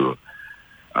succumbed to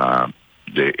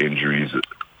their injuries,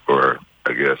 or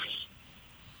I guess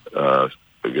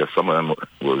some of them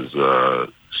was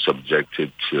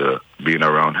subjected to being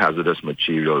around hazardous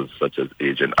materials such as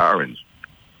Agent Orange.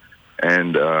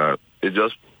 And it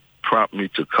just prompted me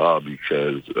to call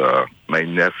because my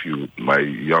nephew, my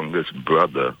youngest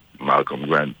brother, Malcolm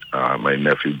Grant, my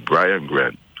nephew, Brian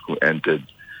Grant, who entered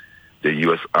the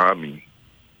U.S. Army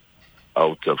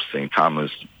out of St.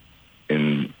 Thomas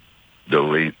in the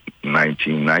late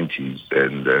 1990s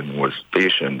and then was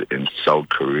stationed in South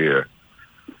Korea,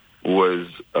 was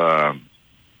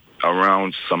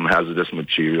around some hazardous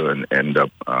material and ended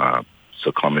up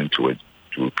succumbing to it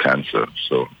through cancer.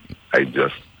 So I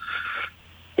just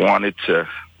wanted to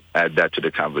add that to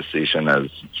the conversation as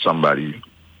somebody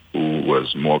who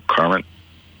was more current.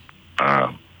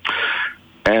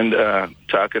 And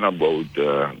talking about...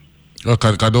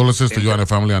 condolences to you and the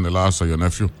family and the loss of your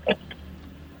nephew.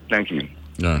 Thank you.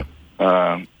 Yeah.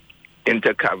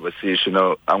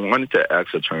 Interconversational, I wanted to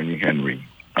ask Attorney Henry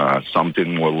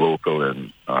something more local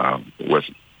and what's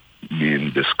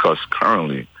being discussed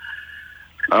currently.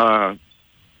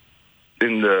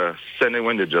 In the Senate,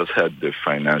 when they just had the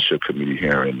Financial Committee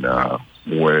hearing,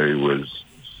 where it was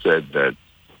said that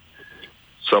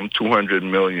some $200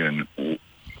 million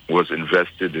was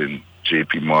invested in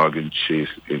J.P. Morgan Chase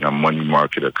in a money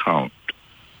market account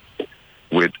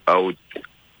without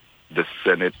the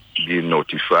Senate being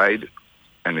notified,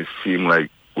 and it seemed like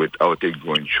without it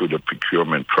going through the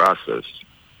procurement process.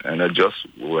 And I just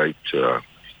would like to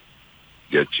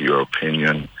get your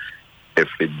opinion. If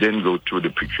it didn't go through the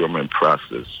procurement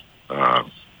process,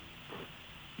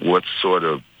 what sort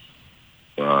of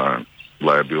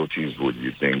liabilities would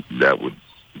you think that would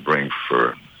bring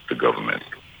for the government?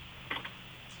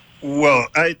 Well,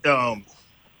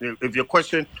 if your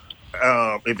question,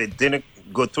 if it didn't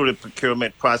go through the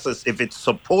procurement process, if it's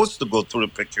supposed to go through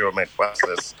the procurement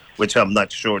process, which I'm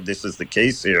not sure this is the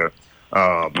case here.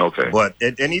 Okay. But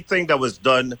anything that was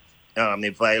done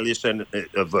in violation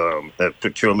of the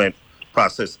procurement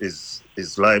process is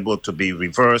liable to be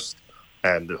reversed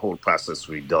and the whole process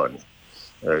redone.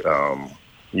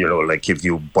 Like if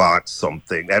you bought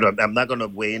something, I'm not going to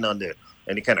weigh in on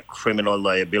any kind of criminal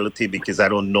liability because I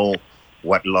don't know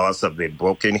what laws have been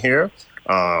broken here.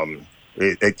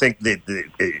 I think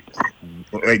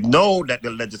I know that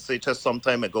the legislature some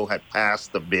time ago had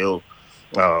passed a bill,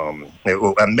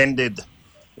 amended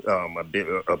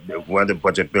one of the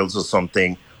budget bills or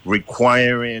something,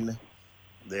 requiring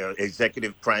the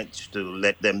executive branch to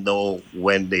let them know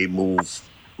when they move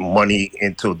money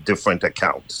into different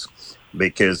accounts,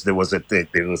 because there was a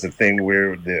thing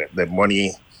where the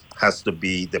money has to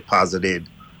be deposited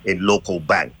in local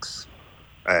banks.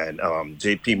 And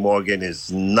J.P. Morgan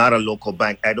is not a local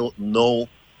bank. I don't know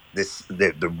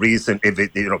the reason.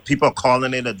 If people are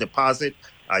calling it a deposit,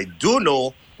 I do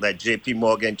know that J.P.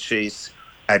 Morgan Chase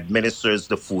administers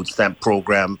the food stamp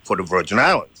program for the Virgin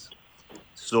Islands.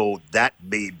 So that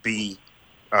may be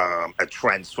a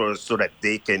transfer so that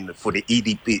they can, for the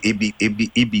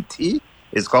EBT,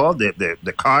 it's called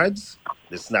the cards,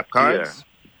 the SNAP cards.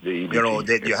 Yeah, the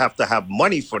EBT. You have to have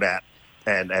money for that.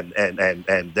 And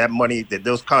that money,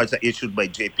 those cards are issued by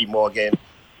J.P. Morgan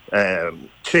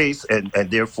Chase, and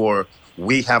therefore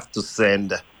we have to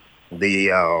send we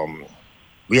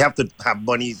have to have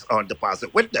monies on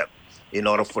deposit with them in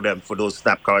order for those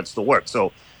SNAP cards to work.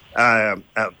 So I'm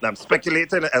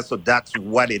speculating as to that's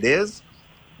what it is,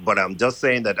 but I'm just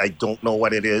saying that I don't know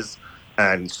what it is.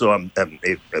 And so I'm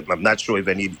not sure if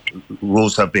any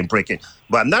rules have been breaking.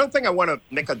 But another thing I want to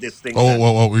make a distinction.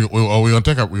 We're gonna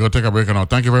take a break now.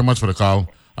 Thank you very much for the call,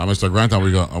 Mr. Grant, and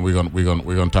we're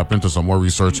gonna tap into some more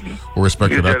research with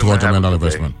respect to that $200 million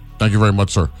investment. Thank you very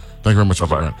much, sir. Thank you very much, Mr.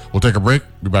 Grant. We'll take a break.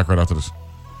 Be back right after this.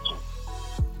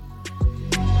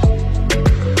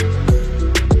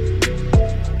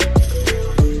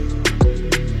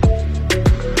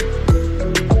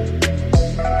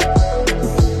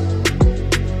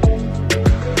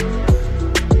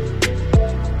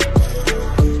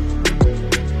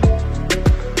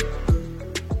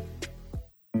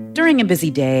 During a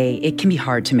busy day, it can be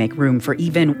hard to make room for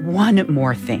even one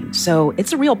more thing. So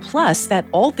it's a real plus that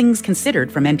All Things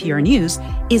Considered from NPR News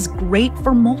is great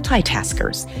for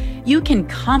multitaskers. You can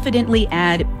confidently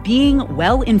add being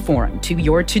well-informed to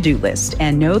your to-do list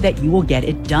and know that you will get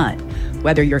it done.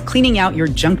 Whether you're cleaning out your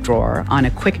junk drawer on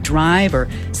a quick drive or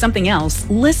something else,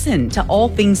 listen to All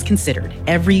Things Considered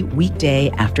every weekday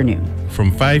afternoon.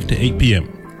 From 5 to 8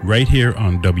 p.m., right here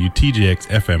on WTJX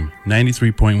FM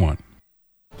 93.1.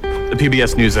 The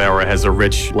PBS NewsHour has a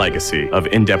rich legacy of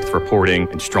in-depth reporting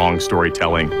and strong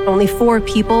storytelling. Only 4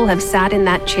 people have sat in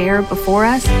that chair before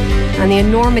us, and the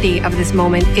enormity of this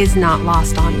moment is not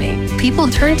lost on me. People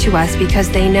turn to us because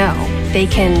they know they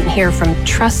can hear from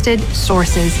trusted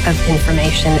sources of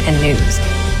information and news.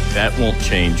 That won't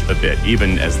change a bit,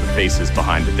 even as the faces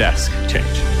behind the desk change.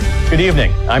 Good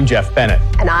evening. I'm Jeff Bennett.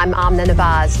 And I'm Amna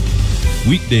Nawaz.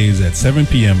 Weekdays at 7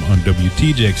 p.m. on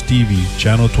WTJX TV,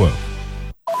 Channel 12.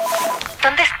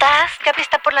 ¿Dónde estás? Gaby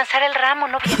está por lanzar el ramo,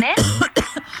 ¿no vienes?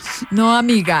 No,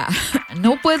 amiga,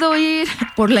 no puedo ir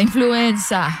por la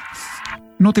influenza.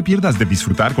 No te pierdas de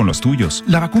disfrutar con los tuyos.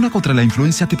 La vacuna contra la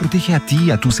influenza te protege a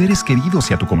ti, a tus seres queridos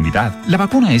y a tu comunidad. La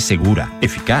vacuna es segura,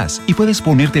 eficaz y puedes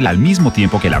ponértela al mismo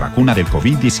tiempo que la vacuna del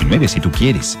COVID-19 si tú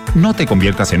quieres. No te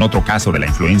conviertas en otro caso de la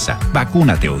influenza.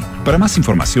 Vacúnate hoy. Para más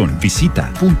información,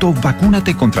 visita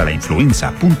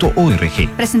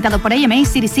 .vacunatecontralainfluenza.org. Presentado por AMA,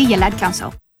 CDC y el Ad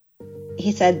Council.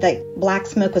 He said that black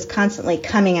smoke was constantly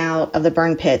coming out of the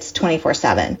burn pits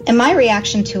 24/7. And my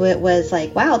reaction to it was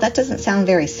like, wow, that doesn't sound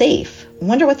very safe.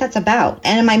 Wonder what that's about.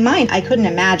 And in my mind, I couldn't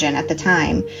imagine at the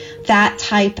time that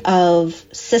type of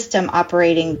system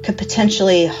operating could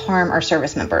potentially harm our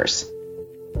service members.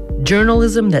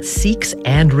 Journalism that seeks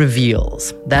and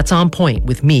reveals. That's On Point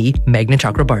with me, Meghna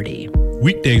Chakrabarti.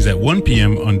 Weekdays at 1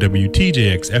 p.m. on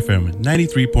WTJX FM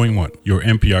 93.1, your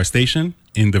NPR station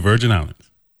in the Virgin Islands.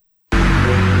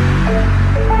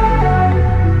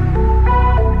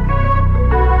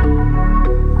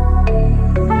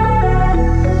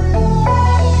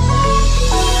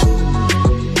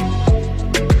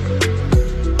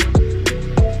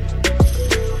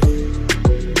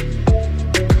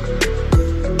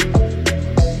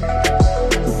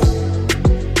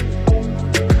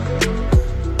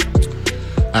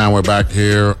 And we're back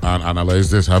here on Analyze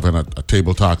This, having a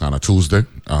table talk on a Tuesday.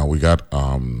 We got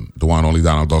the one only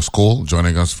Donald Ducks Cole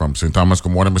joining us from St. Thomas.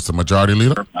 Good morning, Mr. Majority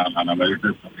Leader.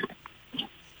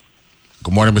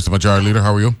 Good morning, Mr. Majority Leader.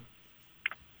 How are you?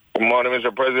 Good morning,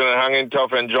 Mr. President. Hanging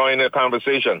tough, enjoying the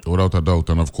conversation. Without a doubt.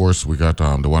 And of course, we got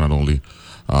the one and only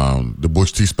the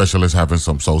Bush Tea Specialist having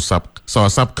some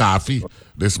soursop coffee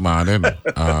this morning.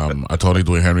 Attorney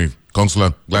Dwayne Henry.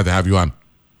 Councilor, glad to have you on.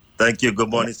 Thank you. Good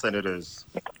morning, Senators.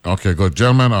 Okay, good.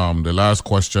 Gentlemen, the last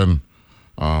question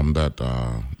that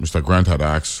Mr. Grant had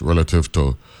asked relative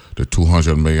to the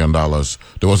 $200 million.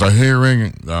 There was a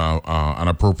hearing, an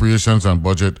Appropriations and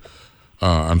Budget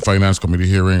and Finance Committee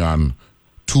hearing on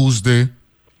Tuesday,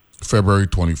 February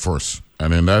 21st.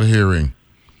 And in that hearing,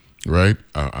 right,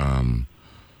 in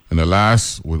the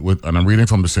last, and I'm reading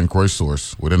from the St. Croix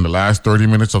source, within the last 30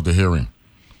 minutes of the hearing,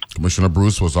 Commissioner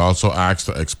Bruce was also asked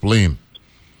to explain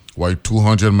why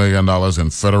 $200 million in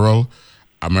Federal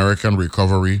American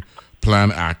Recovery Plan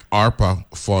Act, ARPA,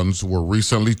 funds were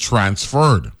recently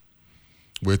transferred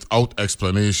without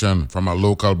explanation from a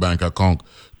local bank account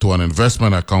to an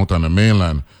investment account on the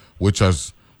mainland, which,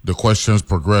 as the questions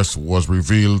progressed, was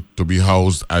revealed to be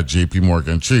housed at J.P.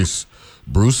 Morgan Chase.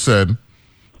 Bruce said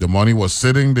the money was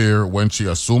sitting there when she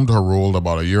assumed her role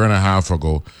about a year and a half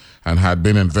ago and had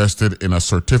been invested in a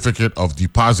certificate of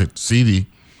deposit, CD,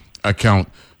 account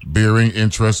bearing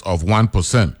interest of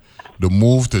 1%. The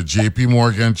move to J.P.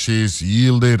 Morgan Chase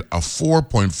yielded a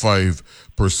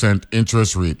 4.5%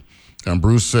 interest rate. And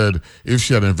Bruce said if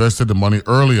she had invested the money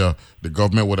earlier, the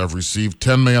government would have received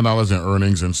 $10 million in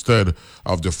earnings instead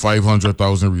of the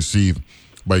 $500,000 received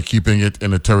by keeping it in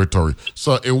the territory.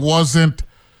 So it wasn't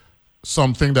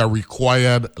something that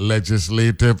required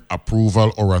legislative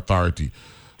approval or authority.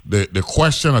 The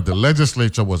question that the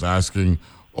legislature was asking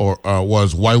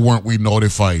was why weren't we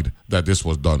notified that this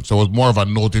was done? So it was more of a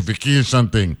notification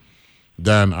thing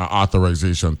than an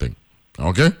authorization thing.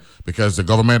 Okay? Because the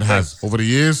government has, over the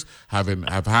years, have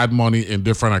had money in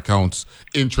different accounts,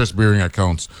 interest-bearing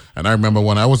accounts. And I remember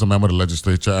when I was a member of the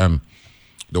legislature and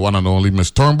the one and only Miss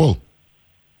Turnbull,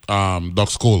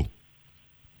 Ducks Cole,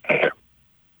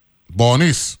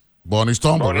 Bernice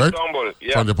Turnbull, right? Turnbull,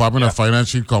 yeah. From the Department of Finance,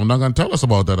 she'd come down and tell us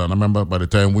about that. And I remember by the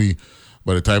time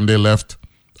they left,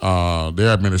 their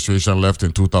administration left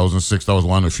in 2006. That was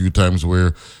one of the few times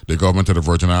where the government of the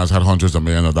Virgin Islands had hundreds of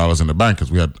millions of dollars in the bank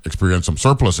because we had experienced some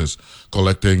surpluses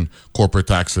collecting corporate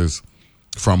taxes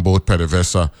from both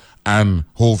PDVSA and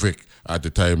HOVIC at the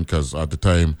time, because at the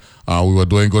time we were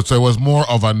doing good. So it was more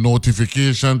of a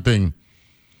notification thing,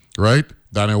 right,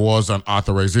 than it was an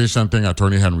authorization thing,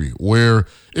 Attorney Henry, where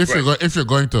if you're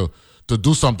going to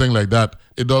do something like that,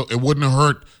 it wouldn't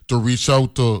hurt to reach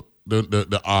out to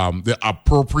the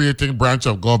appropriating branch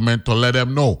of government to let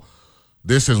them know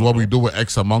this is what we do with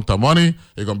X amount of money.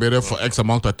 You're going to be there for X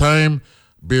amount of time,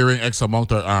 bearing X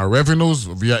amount of revenues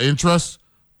via interest.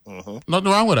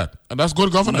 Nothing wrong with that. And that's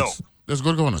good governance. No. That's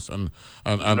good governance. And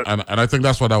I think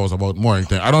that's what that was about more than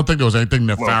anything. I don't think there was anything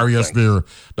nefarious there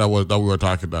that we were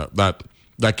talking about,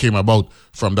 that came about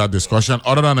from that discussion,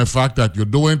 other than the fact that you're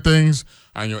doing things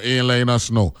and you ain't letting us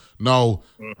know. Now,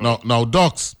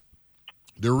 Ducks,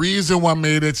 The reason why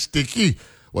made it sticky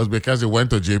was because it went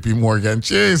to J.P. Morgan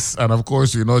Chase. And, of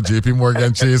course, J.P.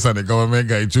 Morgan Chase and the government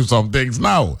got into some things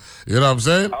now. You know what I'm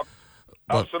saying?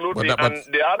 Absolutely. And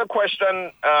the other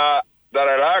question that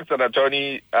I asked, and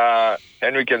Attorney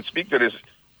Henry can speak to this,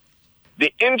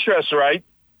 the interest, right?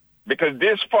 Because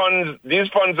these funds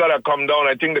that have come down,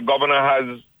 I think the governor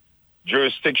has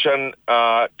jurisdiction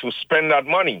to spend that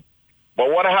money. But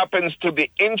what happens to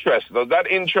the interest? Does that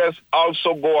interest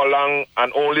also go along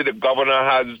and only the governor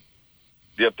has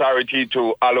the authority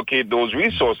to allocate those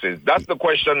resources? That's the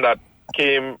question that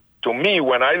came to me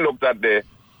when I looked at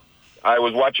I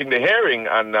was watching the hearing,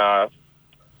 and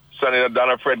Senator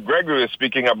Donna Fred Gregory is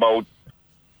speaking about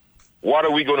what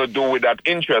are we going to do with that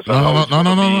interest? No.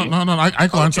 I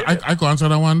can answer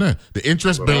that one there. The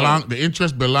interest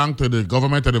belong to the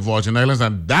government of the Virgin Islands,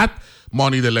 and that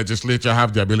money the legislature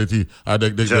have the ability.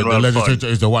 The legislature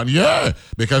is the one,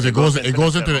 because it goes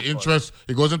into the interest.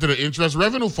 It goes into the interest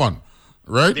revenue fund,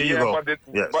 right? But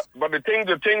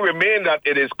the thing remains that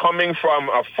it is coming from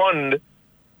a fund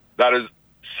that is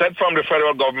set from the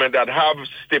federal government that have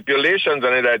stipulations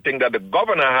on it. I think that the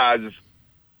governor has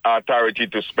authority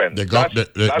to spend. I know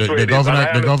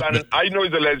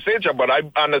it's the legislature, but I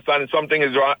understand something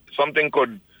is wrong. Something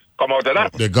could come out of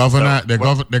that. The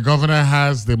governor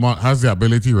has the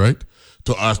ability, right,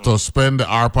 to spend the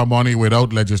ARPA money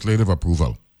without legislative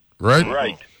approval, right?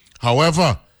 Right.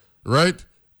 However, right,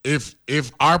 if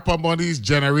ARPA money is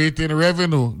generating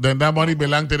revenue, then that money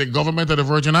belongs to the government of the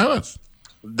Virgin Islands.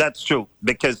 That's true,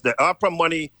 because the ARPA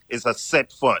money is a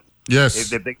set fund.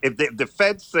 Yes. If the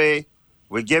feds say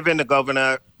we're giving the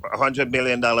governor $100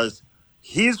 million,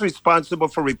 he's responsible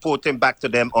for reporting back to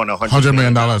them on $100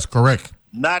 million. Correct.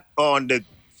 Not on the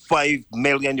 $5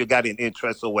 million you got in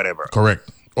interest or whatever. Correct.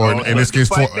 Or in this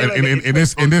case, in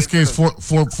this case,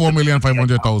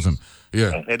 4,500,000.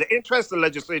 Yeah. And the interest the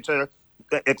legislature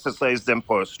exercise them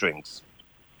purse strings.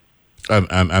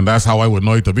 And that's how I would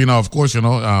know it to be. Now, of course,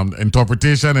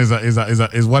 interpretation is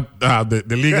what the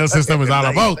legal system is all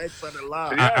about.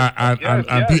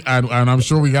 And I'm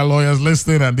sure we got lawyers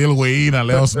listening, and they'll weigh in and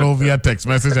let us know via text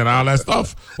message and all that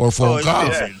stuff or phone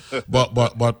calls. Yeah.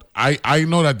 But I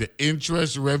know that the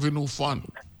interest revenue fund,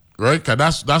 right?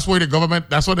 Cause that's where the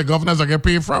governors are getting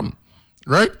paid from,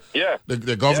 right? Yeah.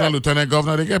 The governor, lieutenant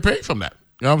governor, they get paid from that.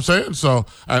 You know what I'm saying? So,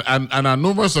 and on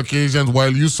numerous occasions,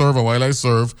 while you serve and while I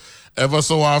serve, ever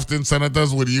so often,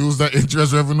 senators would use the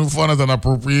interest revenue fund as an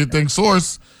appropriating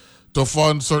source to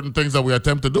fund certain things that we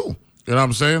attempt to do. You know what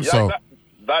I'm saying? Yeah, so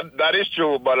that is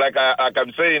true. But like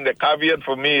I'm saying, the caveat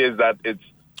for me is that it's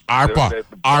ARPA.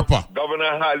 ARPA.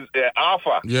 Governor has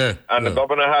ARPA. Yeah. And the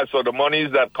governor has, so the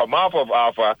monies that come off of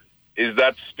ARPA is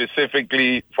that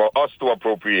specifically for us to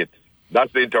appropriate.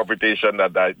 That's the interpretation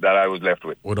that I was left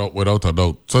with. Without a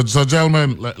doubt. So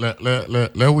gentlemen,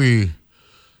 let we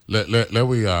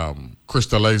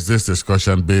crystallize this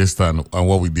discussion based on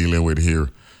what we're dealing with here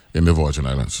in the Virgin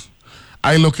Islands.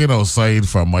 I looking outside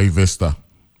from my vista,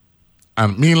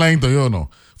 and me lying to you,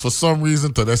 for some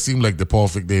reason today seemed like the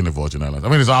perfect day in the Virgin Islands. I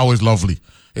mean, it's always lovely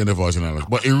in the Virgin Islands,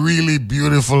 but it's really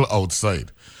beautiful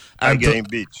outside. And Again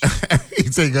Beach.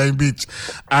 It's Again Beach.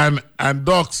 And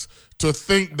Docs, to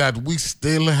think that we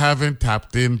still haven't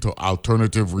tapped into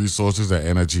alternative resources and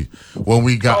energy when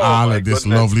we got all of this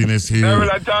loveliness here. Neville,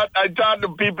 I thought the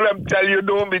people tell you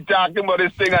don't be talking about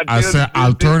this thing. I said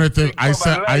alternative. I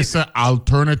said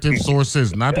alternative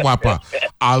sources, not WAPA.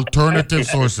 Alternative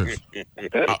sources.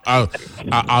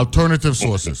 Alternative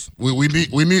sources. We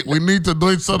need to do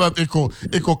it so that it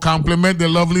could complement the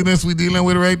loveliness we're dealing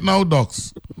with right now,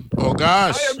 Docs. Oh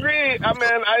gosh. I agree. I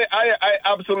mean, I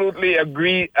absolutely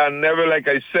agree. And never, like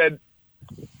I said,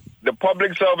 the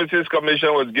Public Services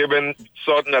Commission was given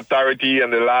certain authority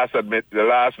in the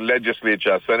last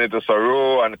legislature, Senator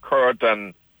Saru and Kurt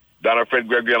and Donna Fred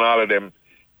Gregory and all of them.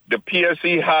 The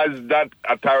PSC has that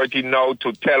authority now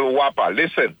to tell WAPA,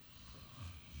 listen,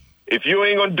 if you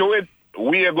ain't going to do it,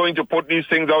 we are going to put these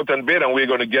things out on bid and we're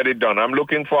going to get it done. I'm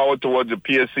looking forward towards the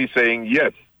PSC saying,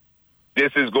 yes,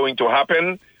 this is going to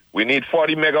happen. We need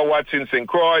 40 megawatts in St.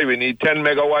 Croix. We need 10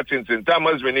 megawatts in St.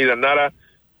 Thomas. We need another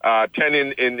 10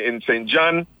 in St.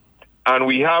 John. And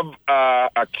we have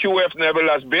a QF Neville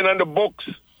that's been on the books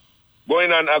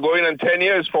going on 10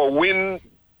 years for wind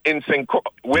in St.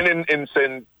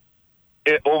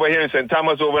 over here in St.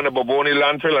 Thomas, over in the Boboni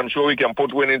landfill. I'm sure we can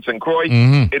put wind in St. Croix.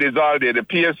 Mm-hmm. It is all there. The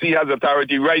PSC has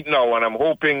authority right now, and I'm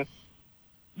hoping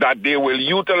that they will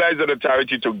utilize that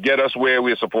authority to get us where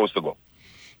we're supposed to go.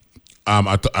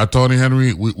 Attorney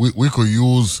Henry, we could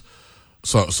use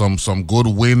some good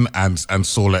wind and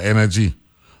solar energy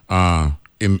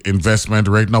investment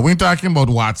right now. We ain't talking about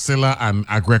Wärtsilä and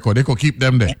Aggreko. They could keep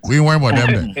them there. We ain't worrying about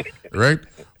them there, right?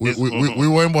 We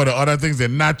worrying about the other things, the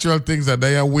natural things that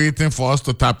they are waiting for us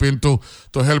to tap into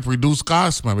to help reduce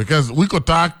costs, man. Because we could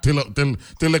talk till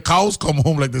the cows come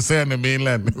home, like they say on the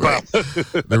mainland. Right?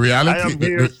 The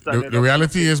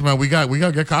reality is, man, we got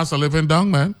to get cost of living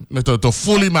down, man, to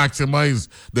fully maximize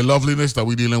the loveliness that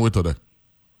we're dealing with today.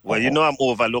 Well, you know I'm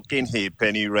overlooking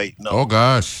Penny right now. Oh,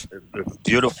 gosh.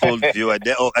 Beautiful view. At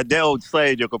the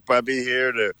outside, you could probably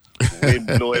hear the wind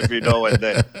blow every now and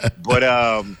then. But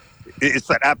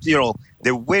it's an app,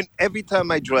 the wind, every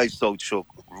time I drive South Shore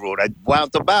Road, I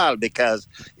want to bawl because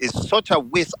it's such a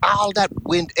waste, all that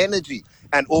wind energy.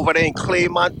 And over there in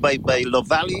Claymont by La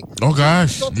Valley. Oh,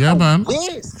 gosh. Yeah, man.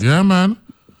 Waste. Yeah, man.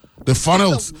 The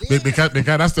funnels. Because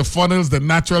that's the funnels, the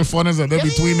natural funnels that are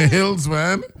between the hills,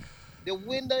 man. The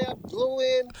wind they are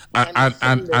blowing.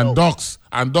 And Docs,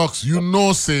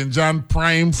 St. John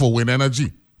prime for wind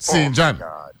energy. St. John.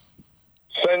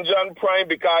 St. John prime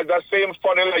because that same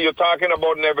funnel that you're talking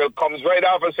about, Neville, comes right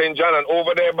off of St. John and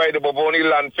over there by the Bovoni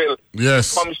landfill.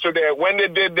 Yes. Comes to there. When they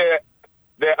did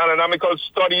the anatomical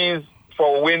studies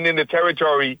for wind in the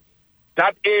territory,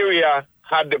 that area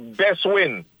had the best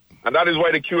wind. And that is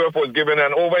why the QF was given.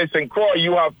 And over in St. Croix,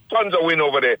 you have tons of wind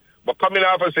over there. But coming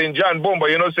off of St. John, boom, but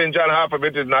St. John, half of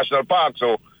it is national park,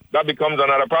 so that becomes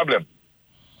another problem.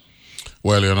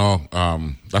 Well,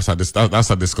 that's a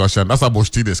discussion. That's a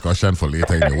bush tea discussion for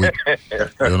later in the week.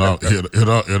 you know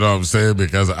what I'm saying?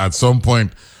 Because at some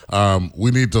point,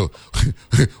 we need to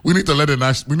let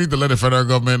the federal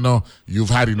government know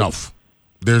you've had enough.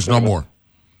 There's no more.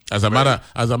 As a matter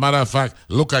of fact,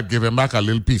 look at giving back a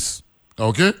little piece.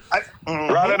 Okay?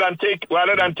 Rather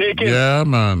than taking. Yeah,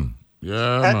 man.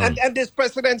 Yeah, and there's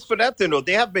precedents for that.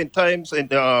 There have been times in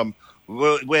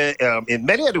where in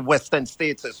many of the Western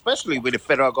states, especially where the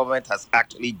federal government has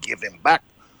actually given back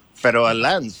federal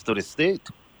lands to the state.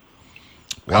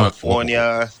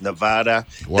 California, Nevada.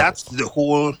 That's the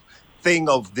whole thing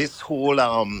of this whole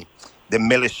the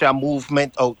militia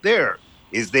movement out there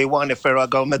is they want the federal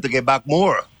government to get back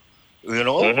more.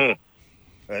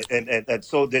 And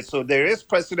so there is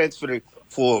precedence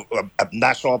for a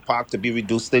national park to be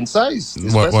reduced in size.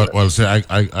 Well, see,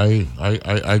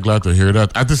 I glad to hear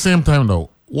that. At the same time, though,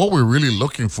 what we're really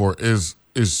looking for is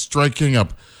striking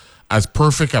up as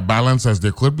perfect a balance as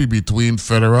there could be between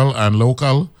federal and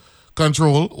local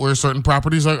control, where certain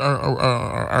properties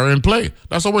are in play.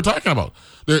 That's what we're talking about.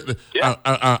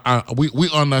 We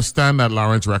understand that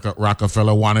Lawrence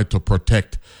Rockefeller wanted to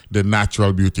protect the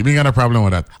natural beauty. We got a problem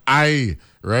with that. I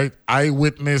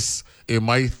witnessed in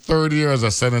my third year as a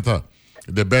senator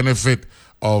the benefit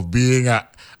of being a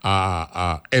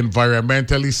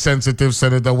environmentally sensitive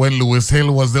senator when Lewis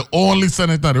Hill was the only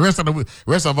senator. The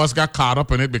rest of us got caught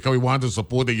up in it because we wanted to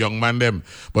support the young man them.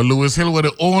 But Lewis Hill was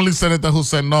the only senator who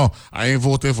said, no, I ain't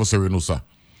voting for Sirenusa.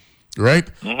 Right?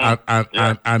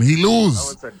 Mm-hmm. And he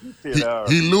lose. He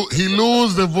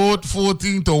lose the vote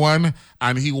 14-1,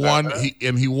 and he won.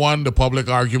 He won the public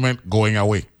argument going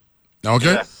away.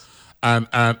 Okay, yes. And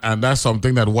that's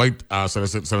something that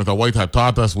Senator White had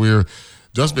taught us. Where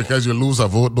just because you lose a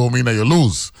vote don't mean that you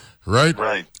lose, right?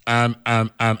 Right. And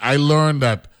I learned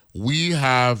that we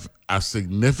have a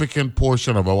significant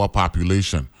portion of our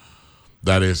population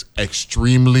that is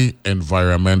extremely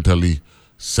environmentally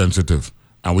sensitive.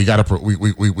 And we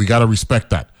gotta respect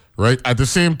that, right? At the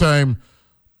same time,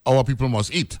 our people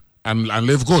must eat and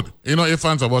live good. If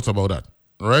fans are what's about that,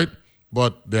 right?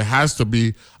 But there has to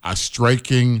be a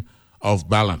striking of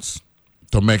balance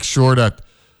to make sure that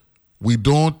we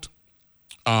don't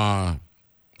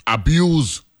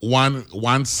abuse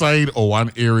one side or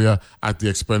one area at the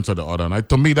expense of the other. And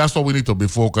to me, that's what we need to be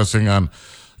focusing on.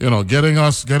 Getting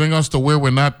us to where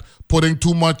we're not putting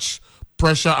too much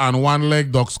pressure on one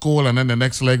leg, Doc School, and then the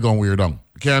next leg on we're down.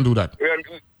 Can't do that.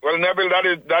 Well, Neville,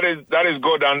 that is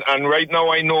good. And right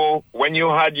now I know when you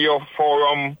had your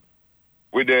forum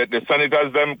with the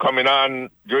senators them coming on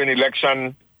during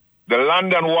election, the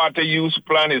land and water use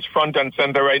plan is front and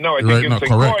center right now. I think in St.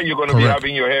 Croix you're going to be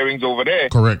having your hearings over there.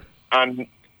 Correct. And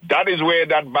that is where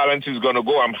that balance is going to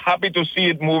go. I'm happy to see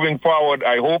it moving forward.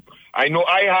 I hope. I know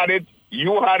I had it.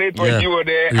 You had it when you were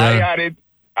there. Yeah. I had it.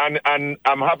 And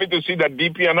I'm happy to see that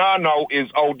DPNR now is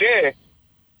out there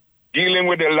dealing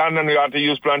with the land and water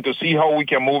use plan to see how we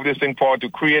can move this thing forward to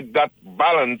create that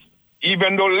balance,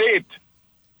 even though late.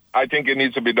 I think it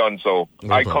needs to be done. So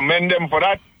I commend them for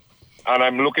that, and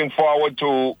I'm looking forward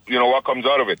to what comes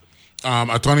out of it.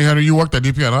 Attorney Henry, you worked at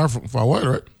DPNR for a while,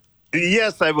 right?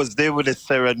 Yes, I was there with the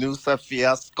Saranusa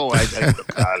fiasco. I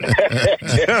call it.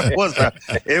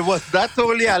 It was not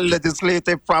only a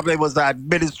legislative problem; it was an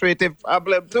administrative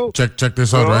problem too. Check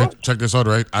this out, right? Check this out,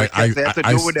 right? They have to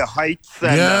do with the heights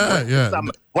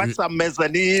and what's a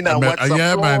mezzanine and what's a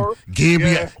floor. Man.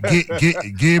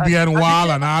 Gabian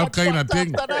wall and all kind of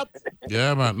things.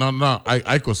 Yeah, man. No.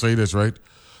 I could say this, right?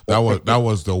 That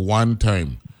was the one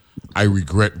time I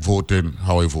regret voting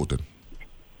how I voted.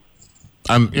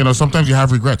 And, sometimes you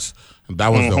have regrets. And that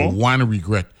was the one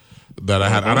regret that I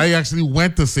had. And I actually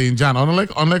went to St. John. Unlike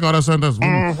other centers,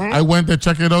 I went to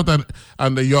check it out.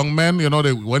 And the young men,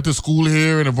 they went to school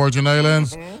here in the Virgin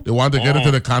Islands. They wanted to get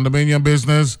into the condominium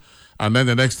business. And then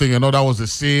the next thing that was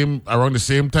around the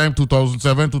same time,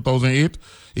 2007, 2008,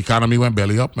 economy went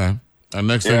belly up, man. And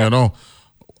next thing you know,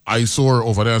 I saw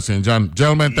over there in St. John.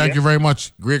 Gentlemen, thank you very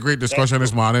much. Great discussion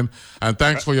this morning. And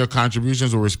thanks for your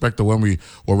contributions with respect to when we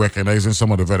were recognizing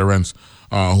some of the veterans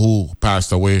who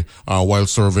passed away while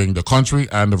serving the country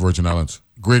and the Virgin Islands.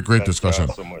 Great discussion.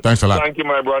 So thanks a lot. Thank you,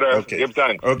 my brother. Okay. Give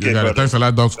thanks. Okay, thanks a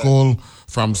lot, Doug Cole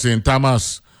from St.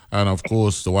 Thomas. And, of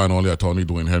course, the one and only attorney,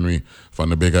 Dwayne Henry, from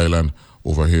the Big Island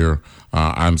over here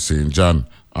and St. John.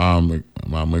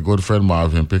 My good friend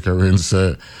Marvin Pickering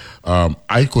said,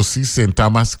 I could see St.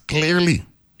 Thomas clearly.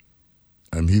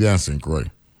 And he didn't St. Croix.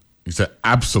 He said,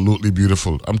 absolutely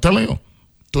beautiful. I'm telling you,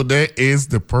 today is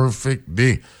the perfect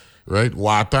day, right?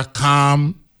 Water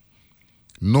calm,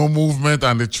 no movement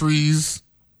on the trees.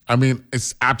 I mean,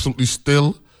 it's absolutely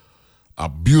still a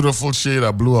beautiful shade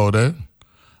of blue out there.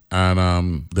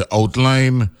 And the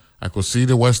outline, I could see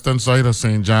the western side of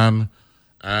St. John.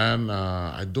 And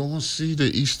I don't see the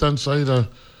eastern side of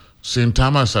St.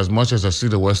 Thomas as much as I see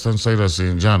the western side of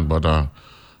St. John. But,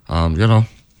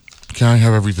 can't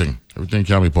have everything. Everything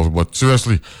can't be perfect. But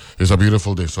seriously, it's a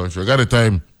beautiful day. So if you got the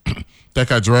time,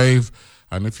 take a drive.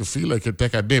 And if you feel like it,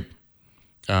 take a dip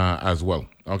as well.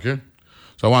 Okay?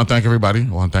 So I want to thank everybody. I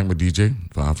want to thank my DJ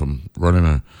from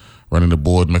running the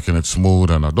board, making it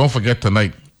smooth. And don't forget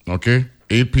tonight, okay,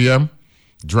 8 p.m.,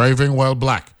 Driving While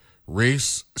Black.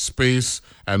 Race, Space,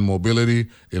 and Mobility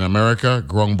in America,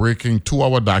 groundbreaking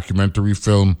 2-hour documentary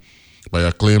film by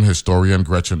acclaimed historian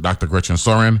Dr. Gretchen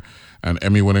Soren and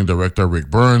Emmy-winning director Rick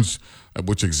Burns,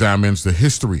 which examines the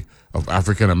history of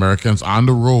African Americans on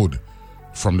the road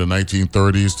from the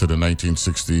 1930s to the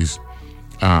 1960s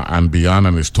and beyond,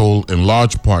 and is told in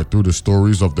large part through the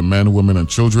stories of the men, women, and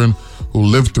children who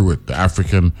lived through it, the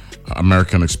African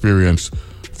American experience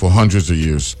for hundreds of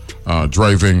years.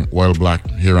 Driving While Black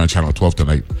here on Channel 12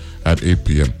 tonight at 8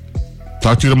 p.m.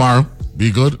 Talk to you tomorrow.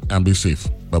 Be good and be safe.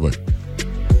 Bye-bye.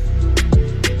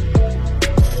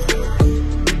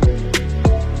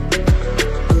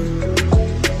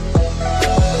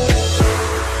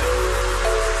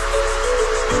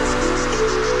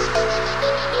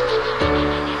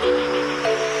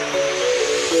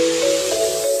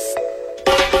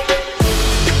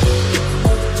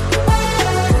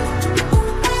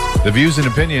 The views and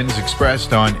opinions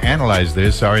expressed on Analyze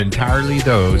This are entirely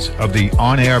those of the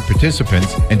on-air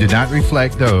participants and do not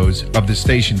reflect those of the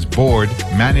station's board,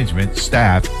 management,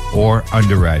 staff, or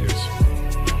underwriters.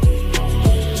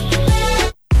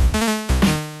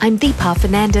 I'm Deepa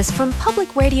Fernandez from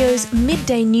Public Radio's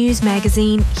midday news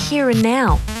magazine, Here and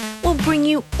Now. We'll bring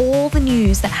you all the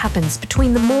news that happens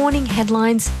between the morning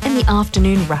headlines and the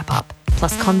afternoon wrap-up,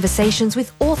 plus conversations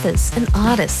with authors and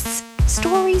artists.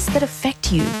 Stories that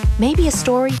affect you, maybe a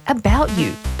story about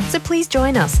you. So please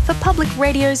join us for Public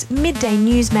Radio's midday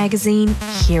news magazine,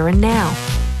 Here and Now.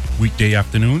 Weekday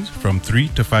afternoons from 3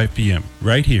 to 5 p.m.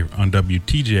 right here on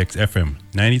WTJX FM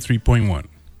 93.1.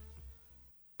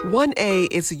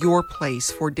 1A is your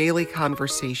place for daily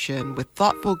conversation with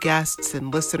thoughtful guests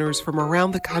and listeners from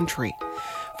around the country.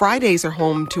 Fridays are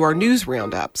home to our news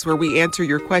roundups, where we answer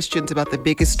your questions about the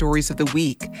biggest stories of the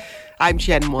week. I'm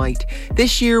Jen White.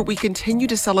 This year, we continue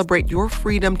to celebrate your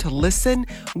freedom to listen,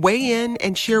 weigh in,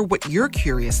 and share what you're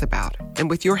curious about. And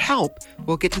with your help,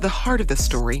 we'll get to the heart of the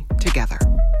story together.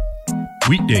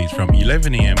 Weekdays from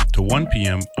 11 a.m. to 1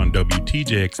 p.m. on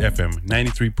WTJX FM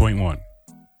 93.1.